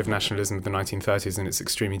the kind of nationalism of the 1930s, and it's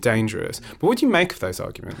extremely dangerous. But what do you make of those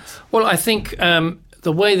arguments? Well, I think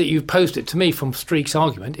the way that you've posed it to me from Streeck's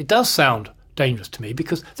argument, it does sound dangerous to me,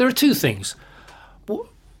 because there are two things.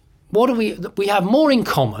 We have more in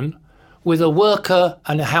common with a worker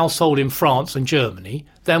and a household in France and Germany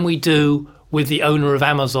than we do with the owner of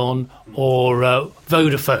Amazon or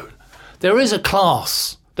Vodafone. There is a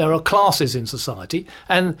class. There are classes in society,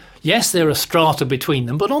 and yes, there are strata between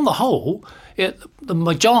them, but on the whole,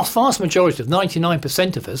 the vast majority of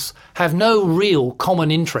 99% of us have no real common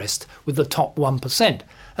interest with the top 1%.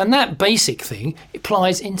 And that basic thing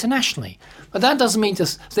applies internationally. But that doesn't mean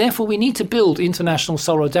therefore we need to build international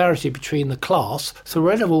solidarity between the class through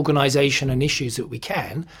whatever organisation and issues that we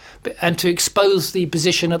can, and to expose the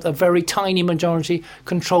position of the very tiny majority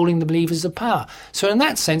controlling the levers of power. So in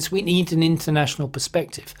that sense, we need an international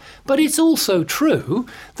perspective. But it's also true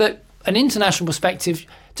that an international perspective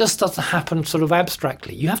just doesn't happen sort of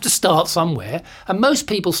abstractly. You have to start somewhere, and most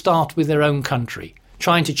people start with their own country,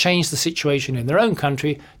 trying to change the situation in their own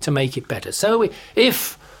country to make it better. So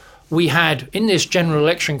if we had, in this general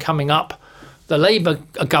election coming up, the Labour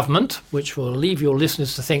government, which will leave your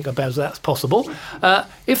listeners to think about that's possible,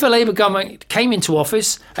 if the Labour government came into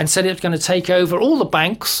office and said it's going to take over all the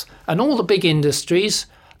banks and all the big industries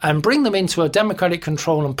and bring them into a democratic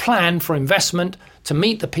control and plan for investment to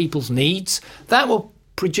meet the people's needs, that will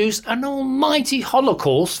produce an almighty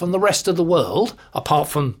holocaust from the rest of the world, apart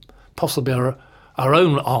from possibly our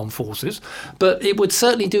own armed forces, but it would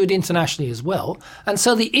certainly do it internationally as well. And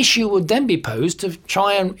so the issue would then be posed to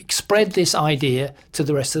try and spread this idea to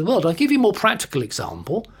the rest of the world. I'll give you a more practical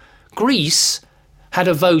example. Greece had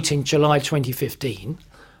a vote in July 2015.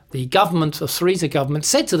 The government, the Syriza government,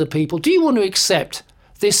 said to the people, do you want to accept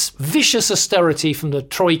this vicious austerity from the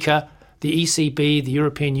Troika, the ECB, the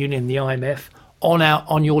European Union, the IMF,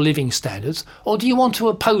 on your living standards, or do you want to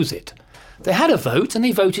oppose it? They had a vote, and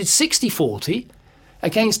they voted 60-40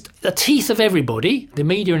 against the teeth of everybody, the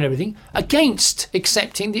media and everything, against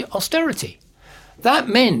accepting the austerity. That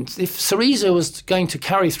meant if Syriza was going to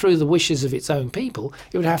carry through the wishes of its own people,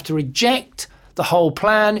 it would have to reject the whole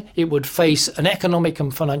plan. It would face an economic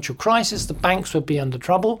and financial crisis. The banks would be under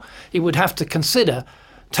trouble. It would have to consider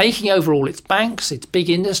taking over all its banks, its big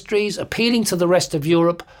industries, appealing to the rest of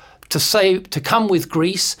Europe to come with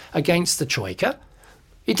Greece against the Troika.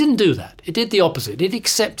 It didn't do that. It did the opposite. It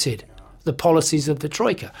accepted the policies of the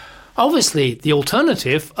Troika. Obviously, the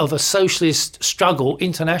alternative of a socialist struggle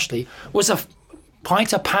internationally was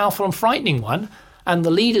quite a powerful and frightening one, and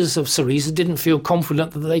the leaders of Syriza didn't feel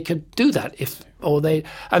confident that they could do that.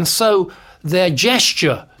 And so their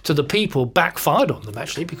gesture to the people backfired on them,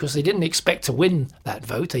 actually, because they didn't expect to win that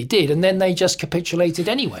vote. They did, and then they just capitulated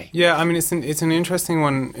anyway. Yeah, I mean, it's an interesting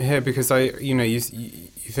one here because you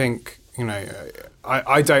think,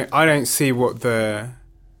 I don't see what I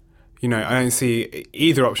don't see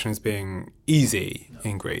either option as being easy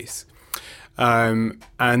in Greece. And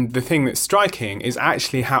the thing that's striking is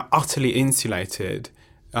actually how utterly insulated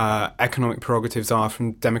economic prerogatives are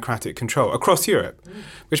from democratic control across Europe,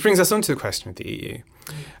 which brings us on to the question of the EU.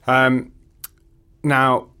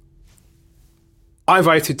 Now, I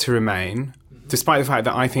voted to remain, despite the fact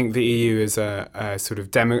that I think the EU is a sort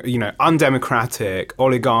of undemocratic,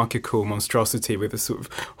 oligarchical monstrosity with a sort of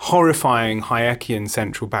horrifying Hayekian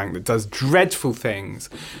central bank that does dreadful things,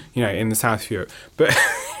 in the south of Europe. But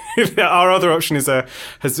our other option is,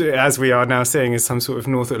 as we are now seeing, is some sort of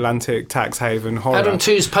North Atlantic tax haven horror. Adam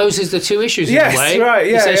Tooze poses the two issues in yes, a way. Right,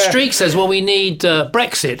 yeah, Streeck says, well, we need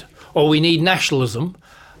Brexit or we need nationalism.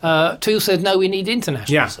 Tooze said, no, we need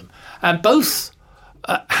internationalism. Yeah. And both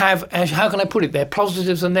have, how can I put it, their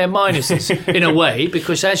positives and their minuses in a way,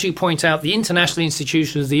 because as you point out, the international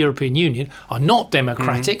institutions of the European Union are not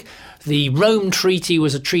democratic. Mm-hmm. The Rome Treaty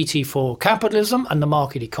was a treaty for capitalism and the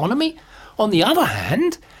market economy. On the other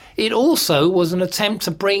hand, it also was an attempt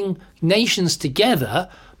to bring nations together,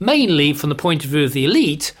 mainly from the point of view of the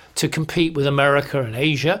elite, to compete with America and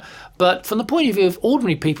Asia, but from the point of view of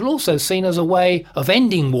ordinary people, also seen as a way of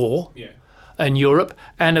ending war in Europe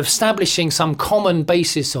and of establishing some common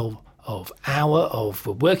basis of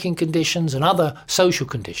working conditions and other social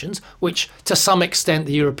conditions, which to some extent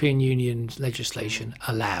the European Union's legislation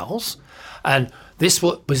allows. And this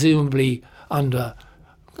will presumably under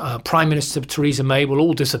Prime Minister Theresa May will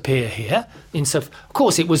all disappear here. Of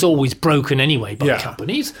course, it was always broken anyway by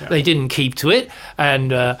companies. Yeah. They didn't keep to it.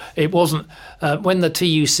 And it wasn't... when the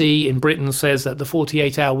TUC in Britain says that the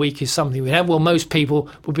 48-hour week is something we have, well, most people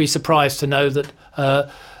would be surprised to know that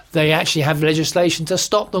they actually have legislation to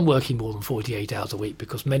stop them working more than 48 hours a week,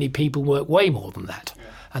 because many people work way more than that. Yeah.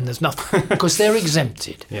 And there's nothing, because they're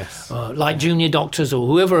exempted, like junior doctors or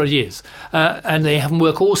whoever it is. And they have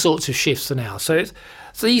work all sorts of shifts an hour. So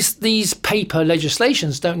these paper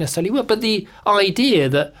legislations don't necessarily work. But the idea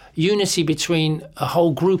that unity between a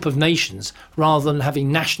whole group of nations, rather than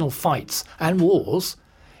having national fights and wars,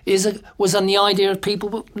 was on the idea of people,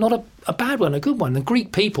 but not a bad one, a good one. The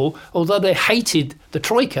Greek people, although they hated the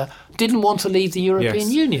Troika, didn't want to leave the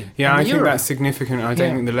European Union. Yeah, I think that's significant. I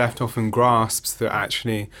don't think the left often grasps that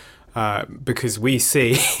actually, because we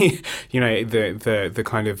see, the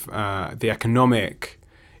kind of the economic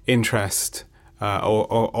interest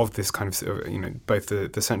of this kind of, both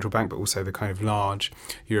the central bank, but also the kind of large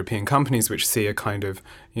European companies, which see a kind of,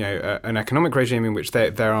 an economic regime in which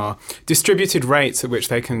there are distributed rates at which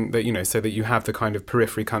they can, so that you have the kind of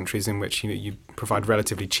periphery countries in which, you provide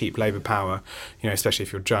relatively cheap labour power, especially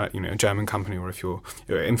if you're, a German company, or if you're,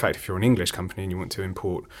 in fact, if you're an English company and you want to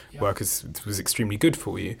import workers, it was extremely good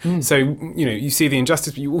for you. Mm. So, you see the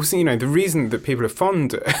injustice, but you also, the reason that people are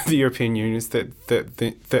fond of the European Union is that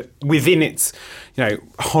within its,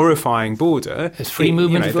 horrifying border, there's free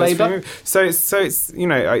movement of labour. So it's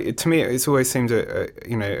to me, it's always seemed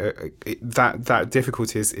that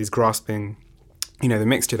difficulty is grasping, the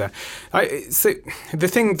mixture there. So the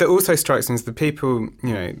thing that also strikes me is the people,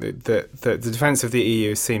 the defence of the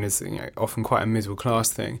EU is seen as, often quite a middle class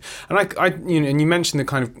thing. And and you mentioned the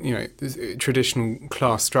kind of, this traditional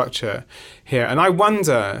class structure here, and I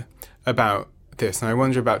wonder about this, and I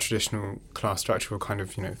wonder about traditional class structure, or kind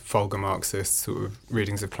of, vulgar Marxist sort of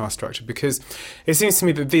readings of class structure, because it seems to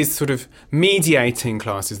me that these sort of mediating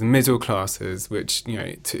classes, the middle classes, which,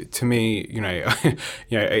 to me,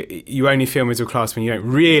 you only feel middle class when you don't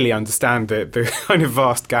really understand the kind of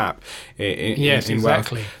vast gap in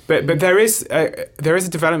wealth. But there is a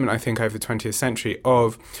development, I think, over the 20th century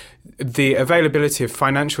of the availability of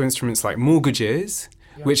financial instruments like mortgages,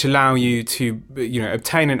 which allow you to,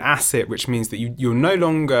 obtain an asset, which means that you're no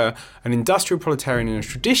longer an industrial proletarian in a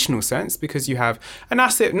traditional sense, because you have an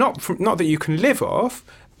asset not that you can live off,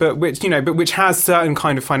 but which has certain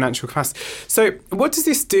kind of financial capacity. So what does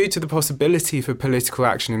this do to the possibility for political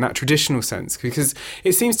action in that traditional sense? Because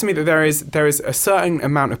it seems to me that there is a certain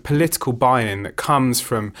amount of political buy-in that comes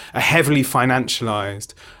from a heavily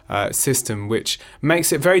financialized system, which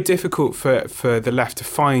makes it very difficult for the left to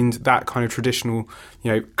find that kind of traditional,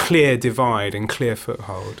 clear divide and clear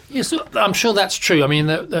foothold. Yes, I'm sure that's true. I mean,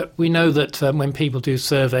 that we know that when people do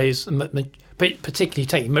surveys, particularly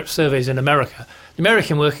taking surveys in America, the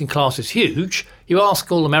American working class is huge. You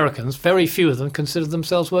ask all Americans, very few of them consider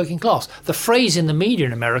themselves working class. The phrase in the media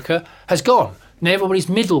in America has gone. Now everybody's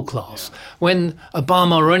middle class. Yeah. When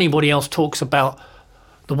Obama or anybody else talks about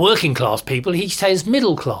the working class people, he says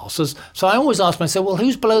middle class. So I always ask myself, well,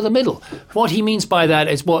 who's below the middle? What he means by that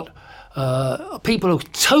is what people who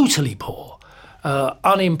are totally poor,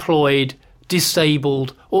 unemployed,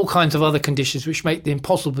 disabled, all kinds of other conditions which make them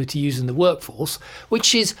impossible to use in the workforce,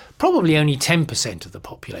 which is probably only 10% of the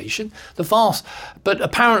population. But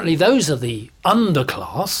apparently those are the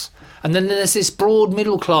underclass. And then there's this broad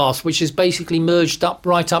middle class, which is basically merged up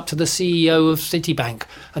right up to the CEO of Citibank,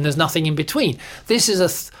 and there's nothing in between. This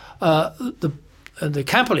is the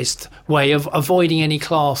capitalist way of avoiding any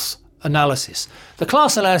class analysis. The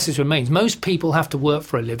class analysis remains. Most people have to work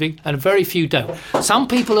for a living, and very few don't. Some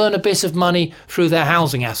people earn a bit of money through their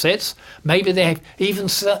housing assets. Maybe they even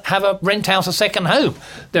have a rent out a second home.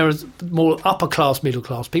 There are more upper class, middle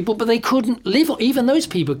class people, but they couldn't live. Even those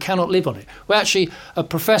people cannot live on it. Well, actually, a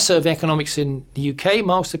professor of economics in the UK,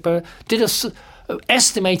 Marxist,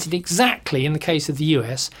 estimated exactly in the case of the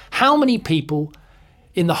US how many people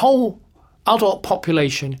in the whole adult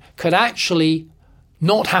population could actually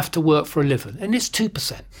not have to work for a living, and it's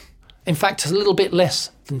 2%. In fact, it's a little bit less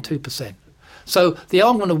than 2%. So the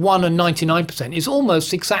argument of 1 and 99% is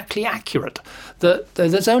almost exactly accurate. That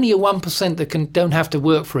there's only a 1% that don't have to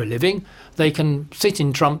work for a living. They can sit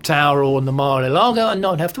in Trump Tower or in the Mar-a-Lago and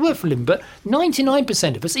not have to work for a living. But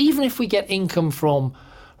 99% of us, even if we get income from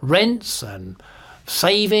rents and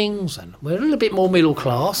savings, and we're a little bit more middle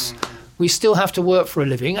class, we still have to work for a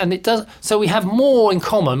living, and it does. So we have more in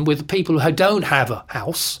common with the people who don't have a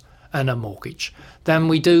house and a mortgage than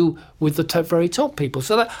we do with the very top people.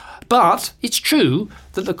 But it's true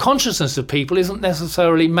that the consciousness of people isn't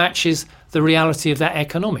necessarily matches the reality of that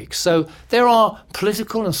economics. So there are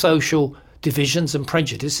political and social divisions and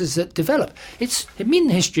prejudices that develop. It's in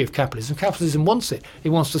the history of capitalism. Capitalism wants it. It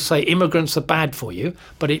wants to say immigrants are bad for you,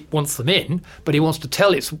 but it wants them in. But it wants to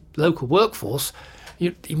tell its local workforce.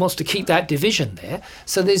 He wants to keep that division there.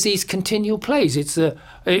 So there's these continual plays.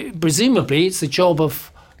 Presumably it's the job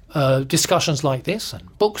of discussions like this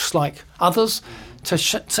and books like others to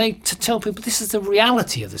tell people this is the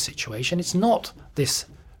reality of the situation. It's not this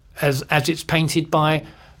as it's painted by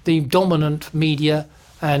the dominant media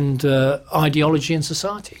and ideology in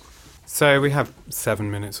society. So we have 7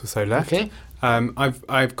 minutes or so left. Okay.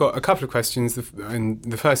 I've got a couple of questions, and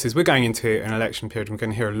the first is we're going into an election period and we're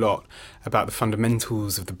going to hear a lot about the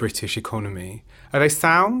fundamentals of the British economy. Are they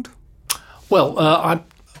sound? Well,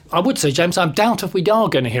 I would say, James, I doubt if we are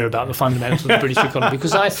going to hear about the fundamentals of the British economy,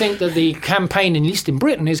 because I think that the campaign, at least in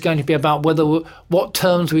Britain, is going to be about what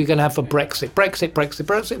terms we're going to have for Brexit.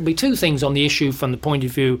 Brexit. There'll be two things on the issue from the point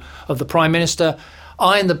of view of the Prime Minister.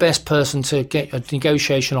 I am the best person to get a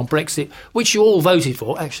negotiation on Brexit, which you all voted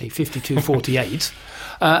for, actually 52-48.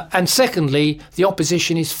 And secondly, the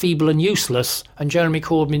opposition is feeble and useless, and Jeremy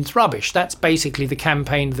Corbyn's rubbish. That's basically the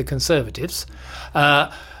campaign of the Conservatives.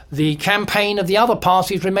 The campaign of the other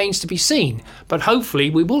parties remains to be seen, but hopefully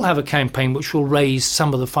we will have a campaign which will raise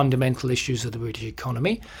some of the fundamental issues of the British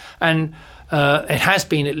economy, and it has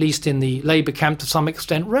been, at least in the Labour camp, to some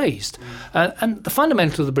extent raised. And the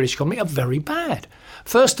fundamentals of the British economy are very bad.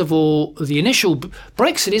 First of all, the initial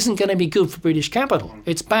Brexit isn't going to be good for British capital.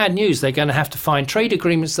 It's bad news. They're going to have to find trade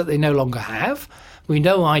agreements that they no longer have. We've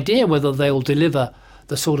no idea whether they'll deliver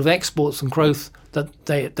the sort of exports and growth that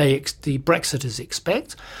the Brexiters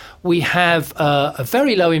expect. We have a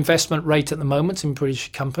very low investment rate at the moment in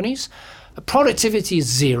British companies. Productivity is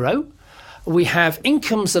zero. We have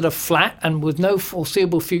incomes that are flat and with no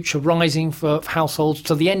foreseeable future rising for households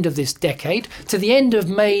to the end of this decade. To the end of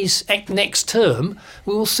May's next term,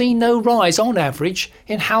 we will see no rise on average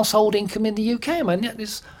in household income in the UK.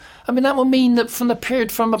 I mean, that will mean that from the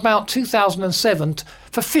period from about 2007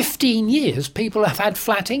 for 15 years, people have had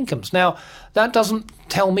flat incomes. Now, that doesn't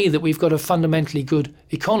tell me that we've got a fundamentally good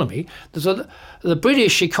economy. The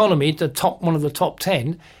British economy, one of the top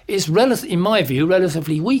 10, is, in my view,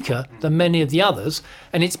 relatively weaker than many of the others.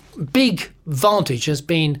 And its big advantage has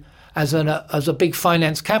been as a big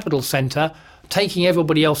finance capital centre, taking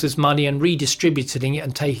everybody else's money and redistributing it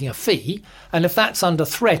and taking a fee. And if that's under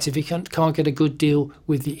threat, if you can't get a good deal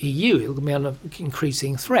with the EU, it will be under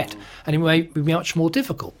increasing threat. And it may be much more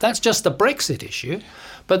difficult. That's just the Brexit issue.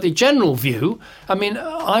 But the general view, I mean,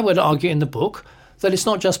 I would argue in the book that it's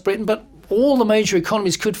not just Britain, but all the major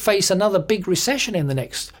economies could face another big recession in the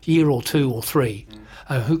next year or two or three.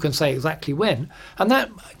 Who can say exactly when? And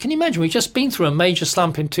that, can you imagine, we've just been through a major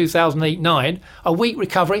slump in 2008-9, a weak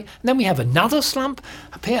recovery, and then we have another slump?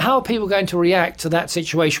 How are people going to react to that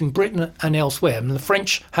situation in Britain and elsewhere? I mean, the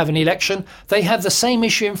French have an election. They have the same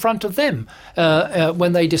issue in front of them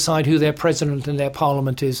when they decide who their president and their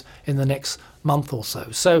parliament is in the next month or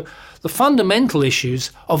so. So the fundamental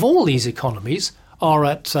issues of all these economies are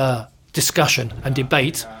at discussion and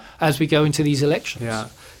debate as we go into these elections. Yeah.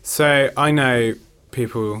 So I know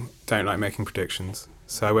people don't like making predictions.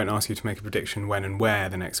 So I won't ask you to make a prediction when and where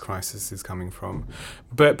the next crisis is coming from.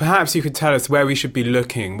 But perhaps you could tell us where we should be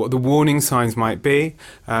looking, what the warning signs might be.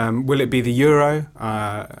 Will it be the euro?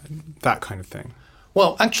 That kind of thing.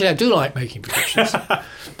 Well, actually, I do like making predictions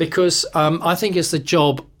because I think it's the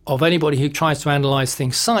job of anybody who tries to analyse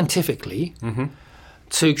things scientifically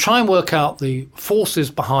to try and work out the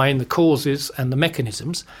forces behind the causes and the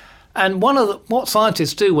mechanisms. And what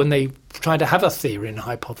scientists do when they try to have a theory and a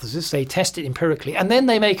hypothesis, they test it empirically, and then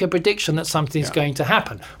they make a prediction that something's going to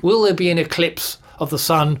happen. Will there be an eclipse of the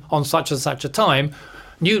sun on such and such a time?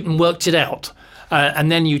 Newton worked it out, and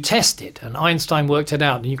then you test it, and Einstein worked it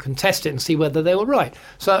out, and you can test it and see whether they were right.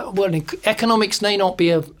 So, economics may not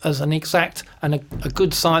be as an exact and a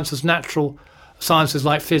good science as natural sciences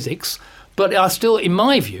like physics, but still, in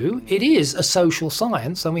my view, it is a social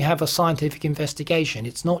science, and we have a scientific investigation.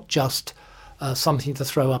 It's not just something to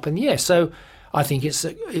throw up in the air. So I think it's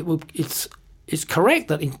correct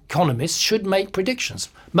that economists should make predictions.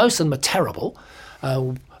 Most of them are terrible.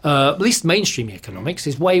 At least mainstream economics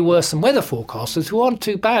is way worse than weather forecasters, who aren't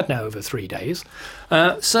too bad now over 3 days.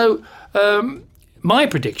 My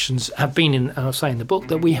predictions have been, and I say in the book,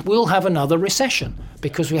 that we will have another recession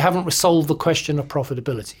because we haven't resolved the question of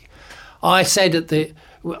profitability. I said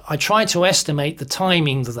I tried to estimate the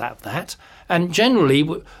timing of that, and generally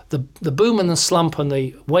the boom and the slump and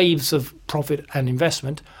the waves of profit and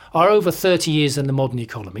investment are over 30 years in the modern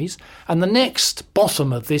economies, and the next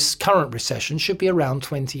bottom of this current recession should be around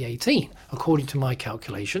 2018, according to my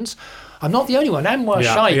calculations. I'm not the only one. Anwar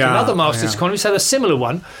Shaikh and other Marxist economists had a similar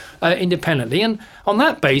one independently, and on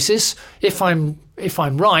that basis, if I'm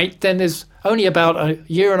right, then there's only about a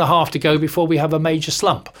year and a half to go before we have a major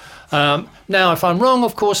slump. Now, if I'm wrong,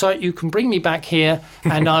 of course, you can bring me back here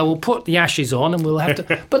and I will put the ashes on and we'll have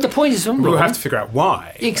to... But the point is, we'll have to figure out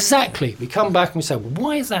why. Exactly. We come back and we say, well,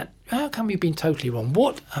 why is that? How come you've been totally wrong?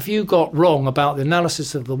 What have you got wrong about the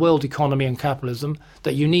analysis of the world economy and capitalism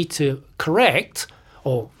that you need to correct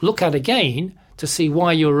or look at again to see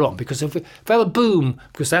why you're wrong? Because if we have a boom,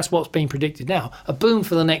 because that's what's being predicted now, a boom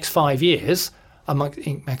for the next 5 years...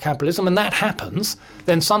 in capitalism, and that happens,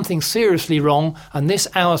 then something's seriously wrong, and this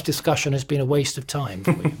hour's discussion has been a waste of time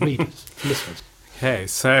for readers, listeners. Okay,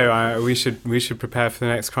 so we should prepare for the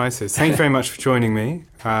next crisis. Thank you very much for joining me.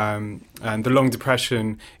 And The Long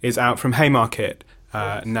Depression is out from Haymarket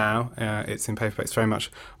now. It's in paperback. It's very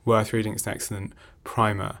much worth reading. It's an excellent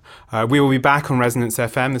primer. We will be back on Resonance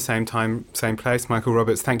FM, the same time, same place. Michael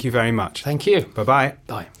Roberts, thank you very much. Thank you. Bye-bye.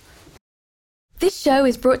 Bye. This show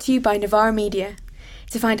is brought to you by Novara Media.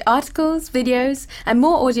 To find articles, videos, and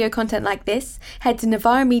more audio content like this, head to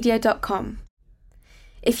novaramedia.com.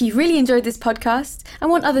 If you really enjoyed this podcast and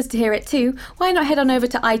want others to hear it too, why not head on over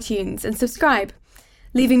to iTunes and subscribe?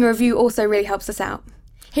 Leaving a review also really helps us out.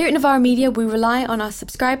 Here at Novara Media, we rely on our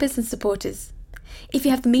subscribers and supporters. If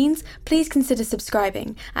you have the means, please consider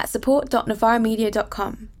subscribing at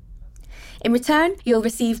support.novaramedia.com. In return, you'll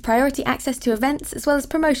receive priority access to events as well as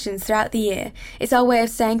promotions throughout the year. It's our way of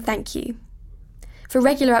saying thank you. For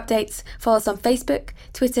regular updates, follow us on Facebook,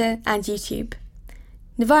 Twitter and YouTube.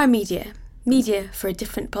 Novara Media. Media for a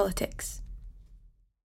different politics.